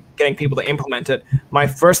whatever, and getting people to implement it, my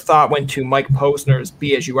first thought went to Mike Posner's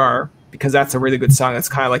Be As You Are, because that's a really good song. That's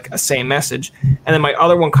kind of like a same message. And then my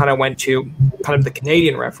other one kind of went to kind of the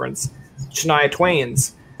Canadian reference, Shania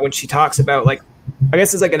Twain's, when she talks about, like, I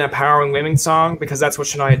guess it's like an empowering women song, because that's what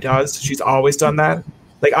Shania does. She's always done that.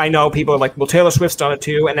 Like, I know people are like, well, Taylor Swift's done it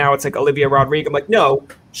too, and now it's like Olivia Rodrigo. I'm like, no,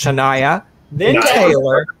 Shania, then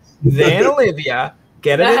Taylor, then Olivia,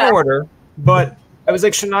 get it in order. But I was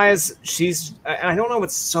like, she's, and I don't know,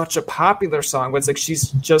 it's such a popular song, but it's like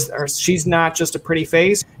she's not just a pretty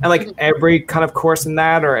face. And like every kind of chorus in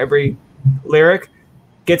that, or every lyric,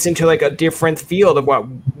 gets into like a different field of what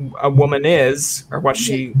a woman is, or what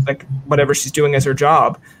she, like, whatever she's doing as her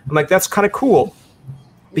job. I'm like, that's kind of cool.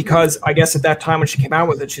 Because I guess at that time when she came out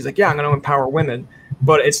with it, she's like, yeah, I'm going to empower women.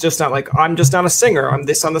 But it's just not like, I'm just not a singer, I'm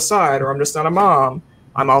this on the side, or I'm just not a mom,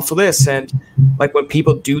 I'm also this. And like, when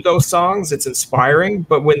people do those songs, it's inspiring.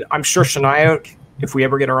 But when, I'm sure Shania, if we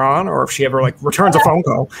ever get her on, or if she ever like returns a phone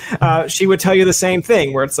call, she would tell you the same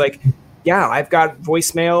thing, where it's like, yeah, I've got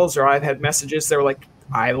voicemails, or I've had messages that were like,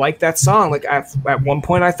 I like that song. Like, at one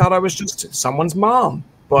point I thought I was just someone's mom,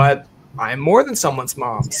 but I'm more than someone's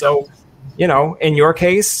mom. So, in your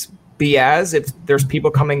case, if there's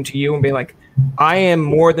people coming to you and being like, I am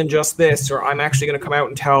more than just this, or I'm actually going to come out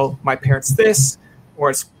and tell my parents this, or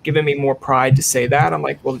it's giving me more pride to say that. I'm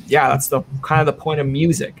like, well, yeah, that's the kind of the point of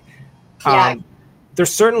music. Yeah.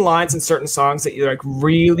 There's certain lines in certain songs that you like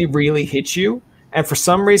really, really hit you. And for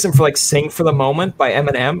some reason, for like "Sing for the Moment" by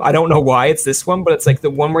Eminem, I don't know why it's this one, but it's like the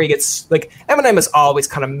one where he gets like Eminem is always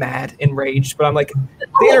kind of mad, enraged, but I'm like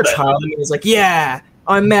the inner child in me is like, yeah,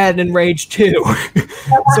 I'm mad and enraged too.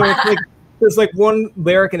 So it's like there's like one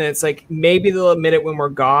lyric in it. It's like maybe they'll admit it when we're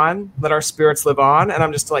gone, let our spirits live on. And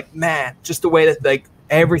I'm just like, man, just the way that like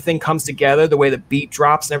everything comes together, the way the beat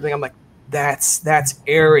drops and everything. I'm like, that's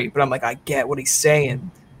airy, but I'm like, I get what he's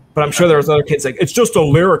saying. But I'm sure there was other kids like, it's just a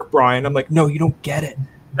lyric, Brian. I'm like, no, you don't get it.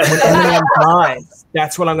 When Eminem dies,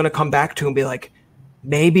 that's what I'm going to come back to and be like,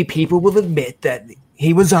 maybe people will admit that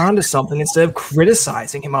he was onto something instead of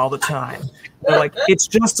criticizing him all the time. They're like, it's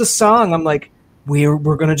just a song. I'm like, we're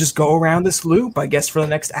going to just go around this loop, I guess, for the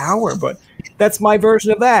next hour. But that's my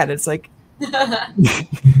version of that. It's like,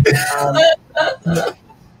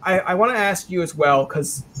 I want to ask you as well,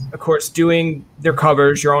 because, of course, doing their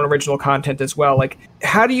covers, your own original content as well, like,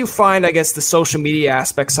 how do you find, I guess, the social media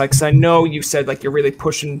aspects? Like, because I know you said, like, you're really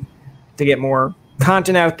pushing to get more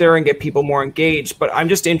content out there and get people more engaged, but I'm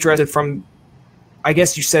just interested from, I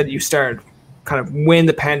guess you said you started kind of when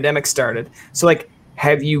the pandemic started. So, like,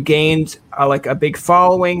 have you gained, like, a big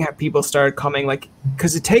following? Have people started coming, like,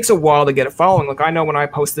 because it takes a while to get a following. Like, I know when I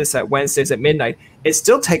post this at Wednesdays at midnight, it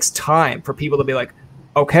still takes time for people to be like,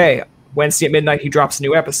 okay, Wednesday at midnight, he drops a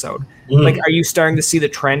new episode. Like, are you starting to see the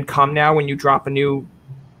trend come now when you drop a new?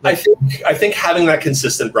 Like, I think having that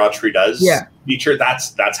consistent Broad Tree Does feature,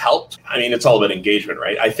 that's helped. I mean, it's all about engagement,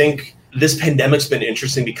 right? I think this pandemic's been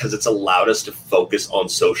interesting because it's allowed us to focus on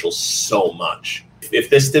social so much. If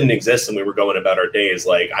this didn't exist and we were going about our days,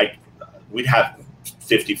 like we'd have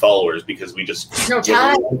 50 followers because we just no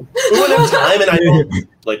time. We wouldn't have time, and I know,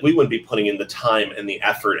 like, we wouldn't be putting in the time and the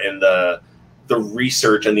effort and the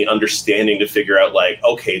research and the understanding to figure out, like,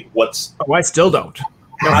 okay, I still don't.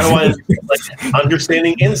 How do I, like,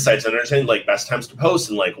 understanding insights, understanding, like, best times to post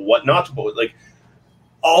and, like, what not to post, like,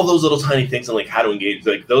 all those little tiny things, and, like, how to engage,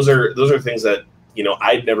 like, those are things that, you know,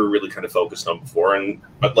 I'd never really kind of focused on before.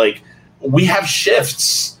 But like, we have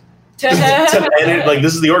shifts to manage, like,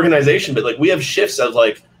 this is the organization, but, like, we have shifts of,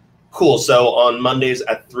 like, cool, so on Mondays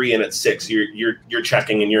at 3 and at 6, you're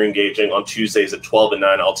checking and you're engaging. On Tuesdays at 12 and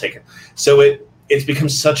 9, I'll take it. So it's become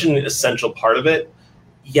such an essential part of it.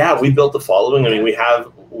 Yeah, we built the following. I mean, we have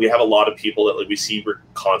a lot of people that, like, we see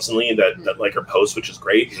constantly that like our posts, which is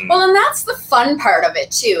great. Well, and that's the fun part of it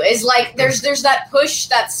too. Is like there's that push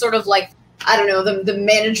that's sort of like, I don't know, the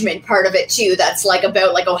management part of it too. That's like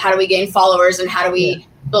about like, oh, how do we gain followers and how do we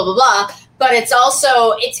blah blah blah. But it's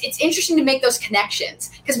also, it's interesting to make those connections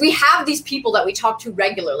because we have these people that we talk to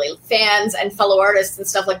regularly, fans and fellow artists and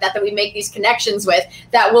stuff like that we make these connections with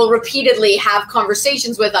that will repeatedly have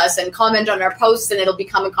conversations with us and comment on our posts, and it'll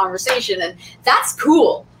become a conversation. And that's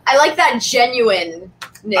cool. I like that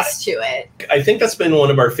genuineness to it. I think that's been one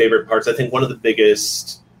of our favorite parts. I think one of the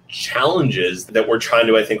biggest challenges that we're trying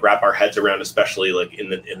to, I think, wrap our heads around, especially like in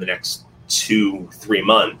the next 2-3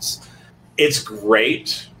 months. It's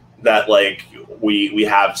great that, like, we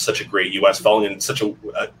have such a great US following and such a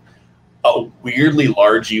weirdly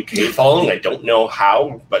large UK following. I don't know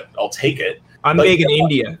how, but I'll take it. I'm big in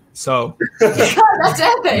India, so that's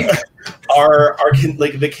epic. Our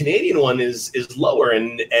like the Canadian one is lower,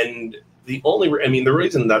 and the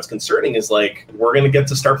reason that's concerning is, like, we're going to get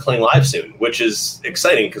to start playing live soon, which is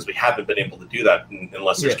exciting because we haven't been able to do that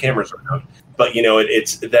unless there's cameras around. But, you know,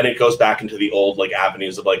 it goes back into the old, like,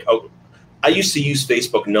 avenues of, like, oh, I used to use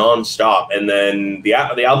Facebook nonstop, and then the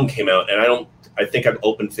album came out, and I think I've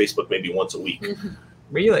opened Facebook maybe once a week. Mm-hmm.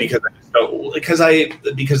 Really? Because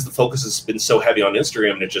the focus has been so heavy on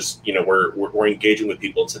Instagram, and it just, you know, we're engaging with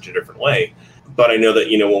people in such a different way. But I know that,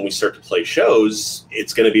 you know, when we start to play shows,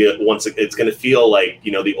 it's going to be it's going to feel like,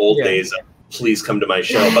 you know, the old days of, please come to my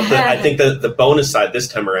show. But I think the bonus side this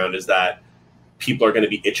time around is that people are going to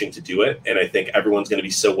be itching to do it, and I think everyone's going to be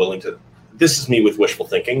so willing to. This is me with wishful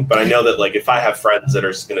thinking, but I know that, like, if I have friends that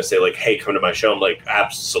are going to say, like, hey, come to my show, I'm like,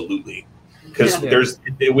 absolutely. Because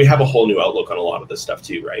we have a whole new outlook on a lot of this stuff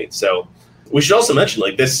too, right? So we should also mention,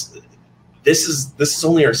 like, this is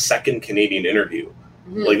only our second Canadian interview.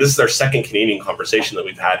 Mm-hmm. Like, this is our second Canadian conversation that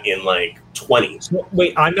we've had in, like, 20.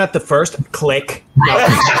 Wait, I'm not the first. Click. Be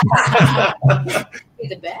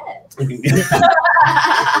the best.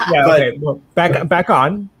 Okay. Well, back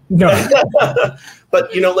on. No.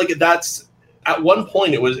 But, you know, like, that's at one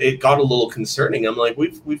point it got a little concerning. I'm like,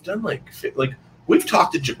 we've done like we've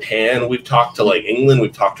talked to Japan, we've talked to, like, England,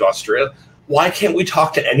 we've talked to Australia. Why can't we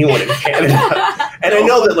talk to anyone in Canada? And I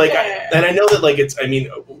know that, like, it's, I mean,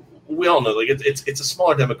 we all know, like, it's a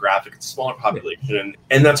smaller demographic, it's a smaller population,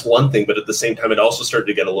 and that's one thing. But at the same time, it also started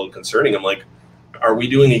to get a little concerning. I'm like, are we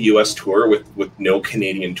doing a US tour with no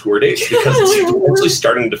Canadian tour dates? Because it's actually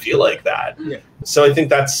starting to feel like that. Yeah. So I think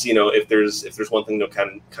that's, if there's one thing to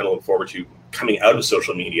kind of look forward to coming out of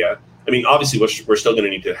social media. I mean, obviously we're still going to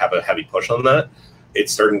need to have a heavy push on that.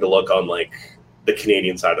 It's starting to look on like the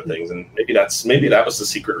Canadian side of things, and maybe that was the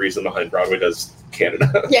secret reason behind Broadway Does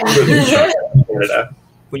Canada. Yeah. Canada.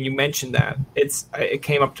 When you mentioned that, it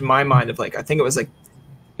came up to my mind of like, I think it was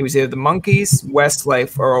either the Monkees,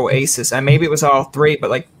 Westlife, or Oasis, and maybe it was all three, but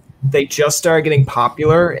like they just started getting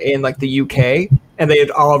popular in like the UK, and they had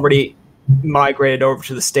already migrated over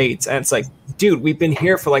to the States, and it's like, dude, we've been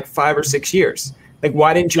here for like 5 or 6 years. Like,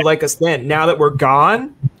 why didn't you like us then? Now that we're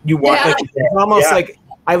gone, you want it's almost like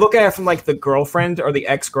I look at it from like the girlfriend or the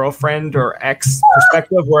ex-girlfriend or ex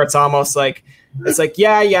perspective, where it's almost like it's like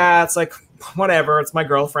it's like whatever, it's my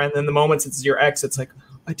girlfriend. And the moments it's your ex, it's like,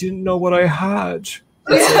 I didn't know what I had.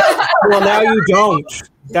 Like, well, now you don't.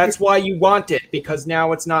 That's why you want it, because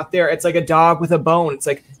now it's not there. It's like a dog with a bone. It's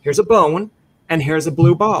like, here's a bone and here's a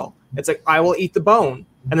blue ball. It's like, I will eat the bone.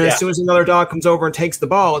 And then as soon as another dog comes over and takes the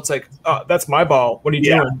ball, it's like, oh, that's my ball. What are you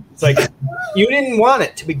doing? It's like, you didn't want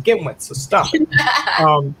it to begin with, so stop.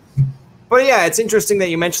 But yeah, it's interesting that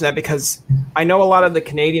you mentioned that, because I know a lot of the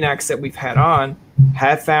Canadian acts that we've had on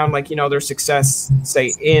have found like, their success,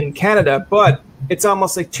 say, in Canada, but it's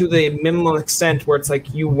almost like to the minimal extent where it's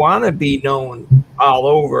like you want to be known all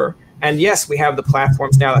over. And yes, we have the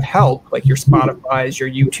platforms now that help, like your Spotify's,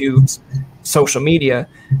 your YouTube's, social media,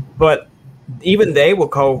 but even they will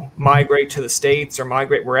go migrate to the States or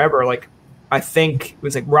migrate wherever. Like, I think it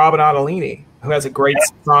was like Robin Ottolini, who has a great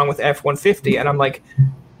song with F-150. And I'm like,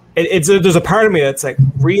 there's a part of me that's like,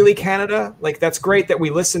 really, Canada? Like, that's great that we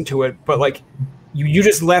listen to it, but like, you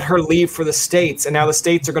just let her leave for the States, and now the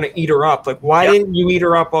States are going to eat her up. Like, why didn't you eat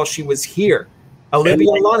her up while she was here?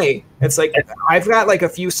 Olivia Lunny. It's like, I've got like a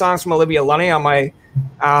few songs from Olivia Lunny on my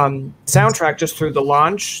soundtrack just through the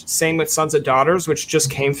launch. Same with Sons of Daughters, which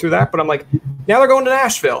just came through that. But I'm like, now they're going to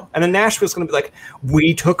Nashville, and then Nashville's going to be like,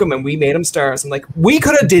 we took them and we made them stars. I'm like, we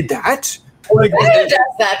could have did that. Like, who does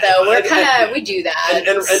that though? We do that.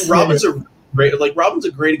 And Robin's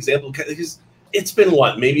a great example, because it's been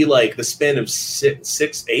maybe like the span of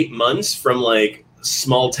 6-8 months from like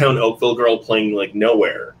small town Oakville girl playing like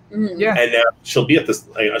nowhere. Mm-hmm. Yeah, and now she'll be at this.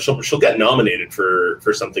 She'll get nominated for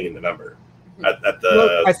something in November. At the.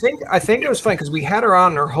 Well, I think it was fun because we had her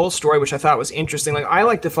on her whole story, which I thought was interesting. Like, I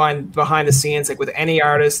like to find behind the scenes, like with any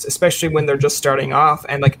artist, especially when they're just starting off.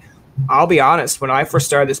 And like, I'll be honest, when I first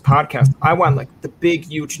started this podcast, I want like the big,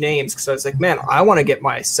 huge names, because I was like, man, I want to get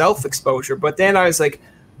myself exposure. But then I was like,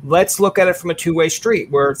 let's look at it from a two-way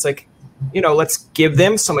street, where it's like, let's give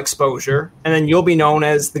them some exposure, and then you'll be known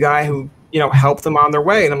as the guy who, helped them on their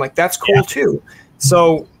way. And I'm like, that's cool too.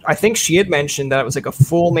 So I think she had mentioned that it was like a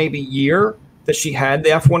full maybe year that she had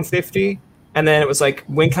the F-150. And then it was like,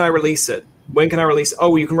 when can I release it? When can I release it?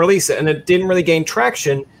 Oh, you can release it. And it didn't really gain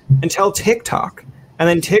traction until TikTok. And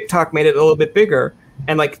then TikTok made it a little bit bigger.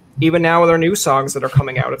 And like, even now with our new songs that are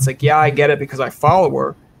coming out, it's like, yeah, I get it because I follow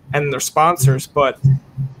her and they're sponsors, but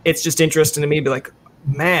it's just interesting to me to be like,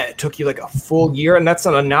 man, it took you like a full year. And that's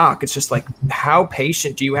not a knock. It's just like, how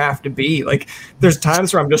patient do you have to be? Like, there's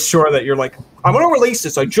times where I'm just sure that you're like, I'm going to release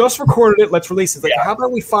this. I just recorded it. Let's release it. Like, how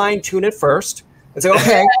about we fine tune it first? It's like,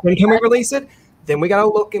 okay, when can we release it? Then we got to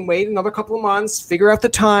look and wait another couple of months, figure out the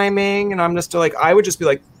timing. And I'm just like, I would just be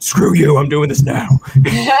like, screw you, I'm doing this now.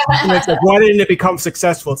 And it's like, why didn't it become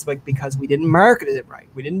successful? It's like, because we didn't market it right.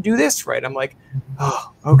 We didn't do this right. I'm like,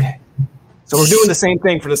 oh, okay. So we're doing the same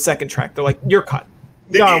thing for the second track. They're like, you're cut.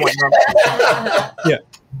 No, yeah.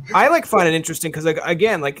 I like find it interesting because, like,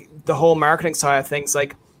 again, like the whole marketing side of things,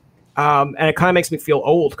 like, and it kind of makes me feel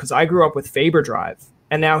old because I grew up with Faber Drive.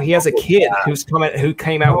 And now he has a kid who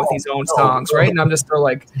came out with his own songs, right? And I'm just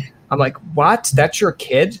like, what? That's your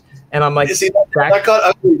kid? And I'm like, you see, that got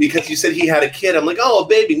ugly because you said he had a kid. I'm like, oh,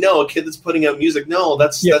 baby, no, a kid that's putting out music. No,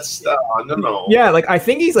 that's no. Yeah, like I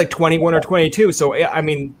think he's like 21 or 22. So I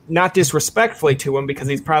mean, not disrespectfully to him because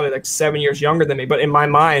he's probably like 7 years younger than me. But in my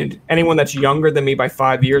mind, anyone that's younger than me by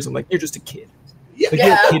 5 years, I'm like, you're just a kid. Like,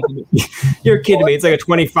 you're a kid to me. You're a kid to me. It's like a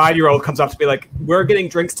 25-year-old comes up to be like, we're getting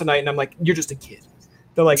drinks tonight, and I'm like, you're just a kid.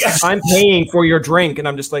 They're like, I'm paying for your drink, and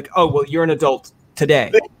I'm just like, oh, well, you're an adult today.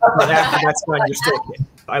 But after that's fine, you're still a kid.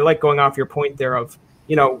 I like going off your point there of,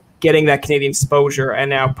 getting that Canadian exposure, and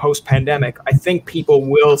now post-pandemic, I think people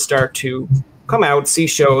will start to come out, see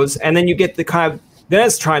shows, and then you get the kind of, then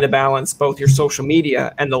it's trying to balance both your social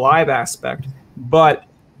media and the live aspect. But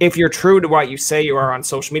if you're true to what you say you are on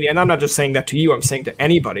social media, and I'm not just saying that to you, I'm saying to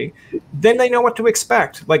anybody, then they know what to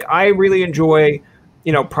expect. Like, I really enjoy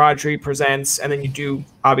Prodigy Presents, and then you do,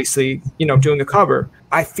 obviously, doing a cover.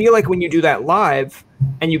 I feel like when you do that live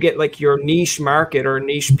and you get like your niche market or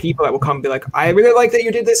niche people that will come and be like, I really like that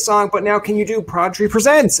you did this song, but now can you do Prodigy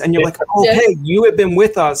Presents? And you're like, okay, you have been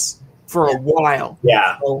with us for a while.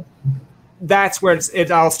 Yeah. So that's where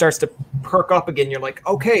it all starts to perk up again. You're like,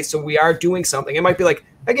 okay, so we are doing something. It might be like,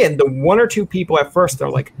 again, the one or two people at first, they're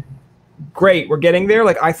like, great, we're getting there.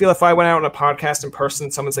 Like, I feel if I went out on a podcast in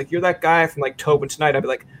person, someone's like, you're that guy from like Tobin Tonight, I'd be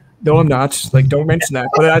like, no, I'm not. Like, don't mention that.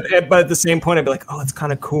 But at the same point, I'd be like, oh, it's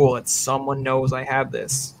kind of cool that someone knows I have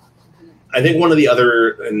this. I think one of the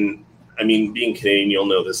other, and I mean, being Canadian, you'll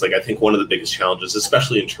know this. Like, I think one of the biggest challenges,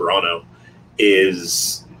 especially in Toronto,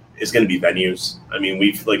 is going to be venues. I mean,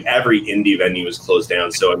 we've like every indie venue is closed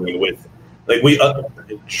down. So I mean, with like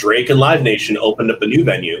Drake and Live Nation opened up a new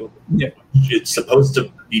venue. Yeah, it's supposed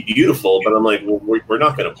to be beautiful, but I'm like, well, we're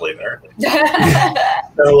not going to play there.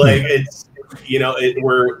 So like it's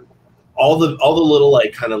we're all the little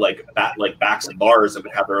like kind of like backs and bars that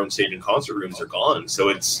would have their own stage and concert rooms are gone. So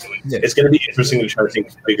it's going to be interesting to try to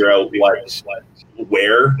figure out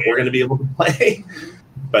where we're going to be able to play.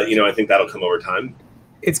 But I think that'll come over time.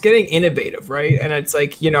 It's getting innovative, right? And it's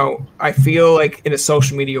like, I feel like in a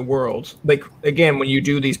social media world, like, again, when you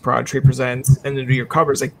do these Prodigy Presents and then do your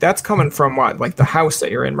covers, like, that's coming from what? Like the house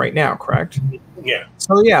that you're in right now, correct? Yeah.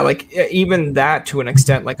 So, yeah, like, even that to an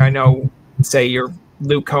extent, like, I know, say, your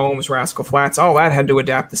Luke Combs, Rascal Flatts, all that had to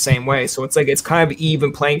adapt the same way. So it's like, it's kind of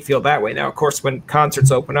even playing field that way. Now, of course, when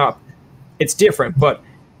concerts open up, it's different, but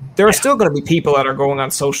there are still going to be people that are going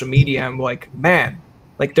on social media and like, man,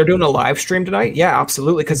 like, they're doing a live stream tonight? Yeah,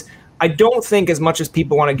 absolutely. Because I don't think as much as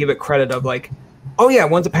people want to give it credit of like, oh, yeah,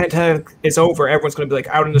 once the pandemic is over, everyone's going to be like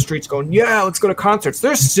out in the streets going, yeah, let's go to concerts.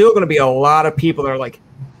 There's still going to be a lot of people that are like,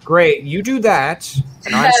 great, you do that,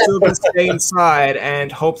 and I'm still going to stay inside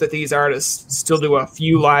and hope that these artists still do a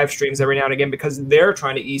few live streams every now and again because they're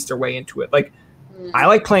trying to ease their way into it. Like, I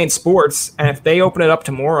like playing sports, and if they open it up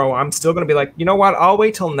tomorrow, I'm still going to be like, you know what, I'll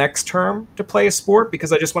wait till next term to play a sport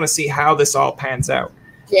because I just want to see how this all pans out.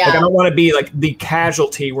 Yeah. Like, I don't want to be like the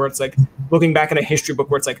casualty where it's like looking back in a history book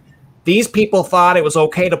where it's like, these people thought it was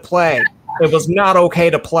okay to play. It was not okay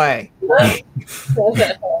to play.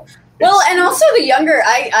 Well, and also the younger,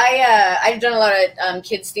 I've done a lot of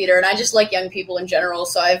kids theater, and I just like young people in general.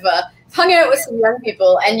 So I've hung out with some young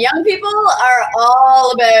people, and young people are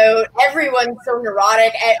all about, everyone's so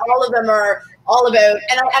neurotic, and all of them are all about,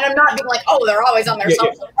 and I'm not being like, oh, they're always on their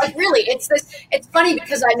cell phone. Like, really, it's funny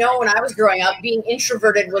because I know when I was growing up, being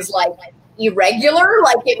introverted was like irregular.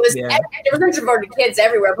 Like, it was, there was introverted kids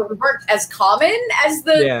everywhere, but we weren't as common as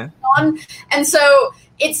the non. And so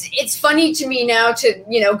it's funny to me now to,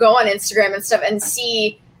 go on Instagram and stuff and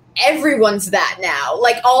see everyone's that now.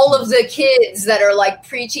 Like, all of the kids that are like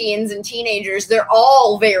preteens and teenagers, they're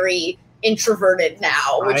all very introverted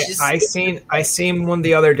now, which I seen one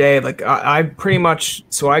the other day. Like, I pretty much,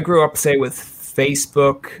 so I grew up, say, with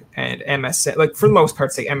Facebook and MSN, like, for the most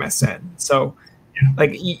part, say MSN. So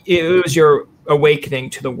like, it was your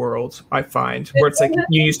awakening to the world, I find, where it's like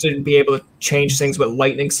you used to be able to change things with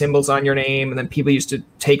lightning symbols on your name, and then people used to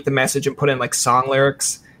take the message and put in like song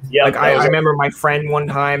lyrics. Yeah, like I remember my friend one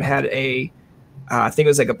time had I think it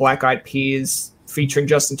was like a Black Eyed Peas featuring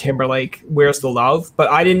Justin Timberlake, Where's the Love? But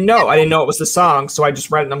I didn't know it was the song, so I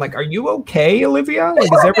just read it and I'm like, are you okay, Olivia?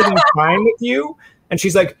 Like, is everything fine with you? And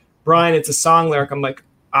she's like, Brian, it's a song lyric. I'm like,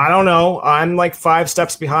 I don't know. I'm like 5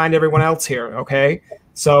 steps behind everyone else here, okay?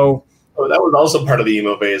 So that was also part of the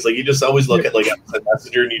emo phase. Like, you just always look at like a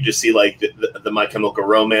Messenger and you just see like the My Chemical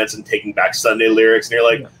Romance and Taking Back Sunday lyrics, and you're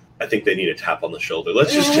like, I think they need a tap on the shoulder.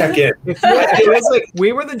 Let's just check in. It was like,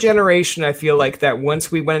 we were the generation, I feel like, that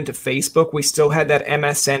once we went into Facebook, we still had that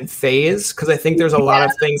MSN phase, because I think there's a lot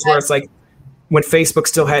of things where it's like when Facebook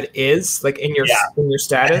still had is like in your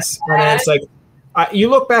status, and then it's like you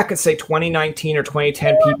look back at, say, 2019 or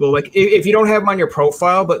 2010 people, like if you don't have them on your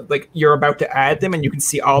profile, but like you're about to add them and you can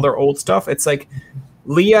see all their old stuff, it's like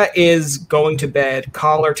Leah is going to bed,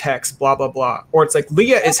 call or text, blah, blah, blah. Or it's like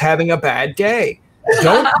Leah is having a bad day.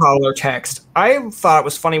 Don't call or text. I thought it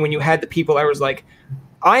was funny when you had the people that was like,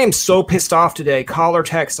 I am so pissed off today, call or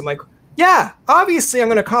text. I'm like, yeah, obviously I'm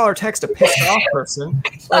going to call or text a pissed off person.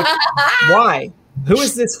 Like, why? Who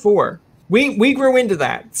is this for? We grew into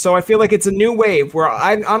that. So I feel like it's a new wave where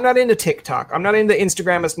I'm not into TikTok. I'm not into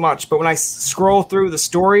Instagram as much. But when I scroll through the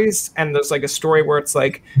stories and there's like a story where it's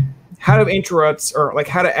like, how do introverts or like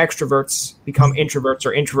how do extroverts become introverts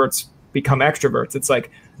or introverts become extroverts? It's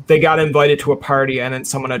like they got invited to a party and then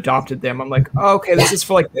someone adopted them. I'm like, oh, okay, this is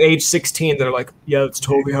for like age 16. They're like, yeah, that's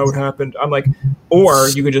totally how it happened. I'm like, or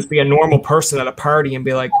you could just be a normal person at a party and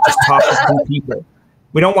be like, just talk to 2 people.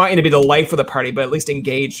 we don't want you to be the life of the party, but at least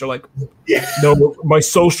engaged. They're like, Yeah. no, my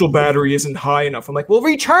social battery isn't high enough. I'm like, well,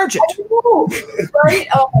 recharge it. Right?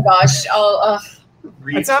 Oh my gosh.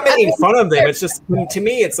 It's not making fun of them. It's just, to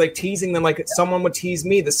me, it's like teasing them like someone would tease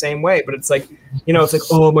me the same way. But it's like, it's like,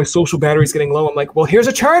 oh, my social battery's getting low. I'm like, well, here's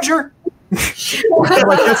a charger. I'm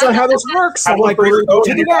like, that's not how this works. I'm like, go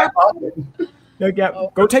take a nap.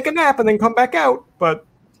 Go take a nap and then come back out. But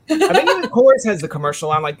I think even Coors has the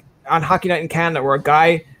commercial on Hockey Night in Canada where a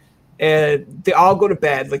guy, they all go to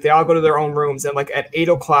bed, like they all go to their own rooms, and like at 8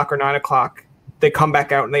 o'clock or 9 o'clock, they come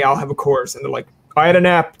back out and they all have a Coors, and they're like, I had a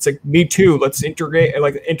nap. It's like, me too. Let's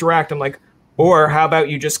interact. I'm like, or how about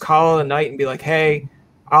you just call it a night and be like, hey,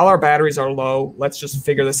 all our batteries are low. Let's just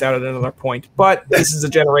figure this out at another point. But this is a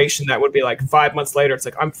generation that would be like 5 months later. It's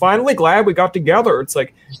like, I'm finally glad we got together. It's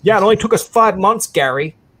like, yeah, it only took us 5 months,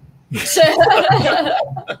 Gary.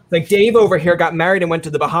 Like Dave over here got married and went to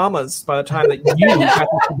the Bahamas by the time that you got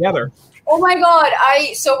together. Oh my God.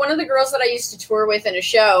 So one of the girls that I used to tour with in a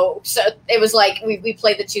show, so it was like we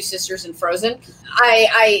played the two sisters in Frozen.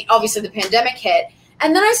 I obviously the pandemic hit.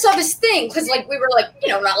 And then I saw this thing because like we were like,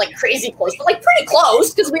 not like crazy close, but like pretty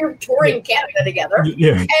close because we were touring Canada together.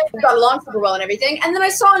 Yeah. And we got along super well and everything. And then I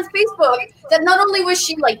saw on Facebook that not only was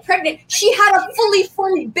she like pregnant, she had a fully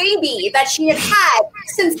formed baby that she had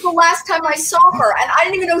since the last time I saw her. And I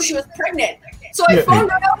didn't even know she was pregnant. So I phoned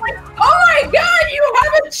her and I was like, oh my God, you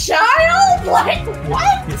have a child? Like,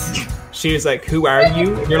 what? She was like, who are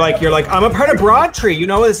you? And you're like, I'm a part of Broadtree.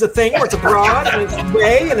 It's a thing where it's a broad and it's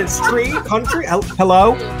way and it's tree, country.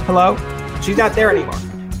 Hello? She's not there anymore.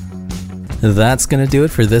 That's going to do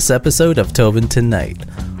it for this episode of Tobin Tonight.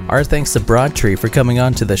 Our thanks to Broadtree for coming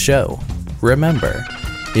on to the show. Remember,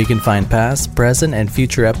 you can find past, present, and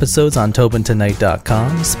future episodes on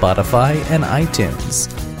TobinTonight.com, Spotify, and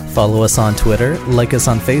iTunes. Follow us on Twitter, like us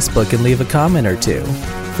on Facebook, and leave a comment or two.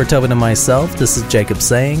 For Tobin and myself, this is Jacob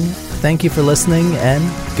saying thank you for listening and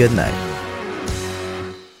good night.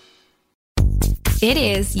 It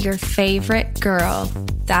is your favorite girl.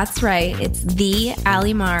 That's right, it's the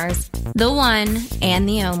Allie Mars, the one and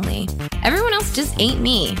the only. Everyone else just ain't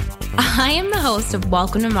me. I am the host of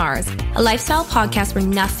Welcome to Mars, a lifestyle podcast where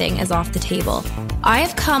nothing is off the table. I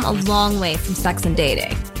have come a long way from sex and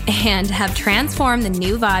dating and have transformed the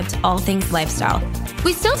new vibe to all things lifestyle.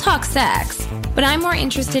 We still talk sex, but I'm more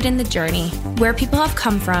interested in the journey, where people have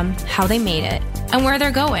come from, how they made it, and where they're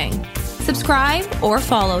going. Subscribe or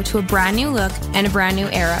follow to a brand new look and a brand new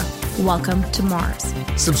era. Welcome to Mars.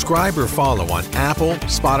 Subscribe or follow on Apple,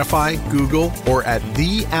 Spotify, Google, or at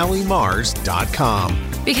thealliemars.com.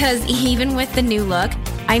 Because even with the new look,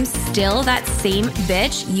 I'm still that same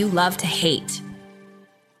bitch you love to hate.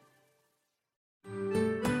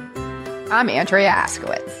 I'm Andrea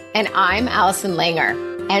Askowitz. And I'm Allison Langer.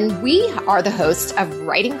 And we are the hosts of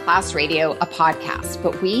Writing Class Radio, a podcast,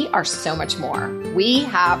 but we are so much more. We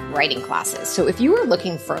have writing classes. So if you are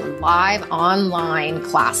looking for live online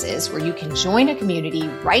classes where you can join a community,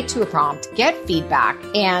 write to a prompt, get feedback,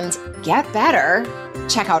 and get better,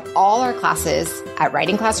 check out all our classes at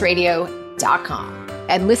writingclassradio.com.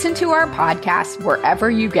 And listen to our podcast wherever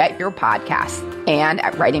you get your podcasts and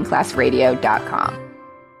at writingclassradio.com.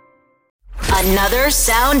 Another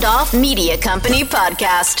Sound Off Media Company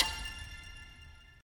podcast.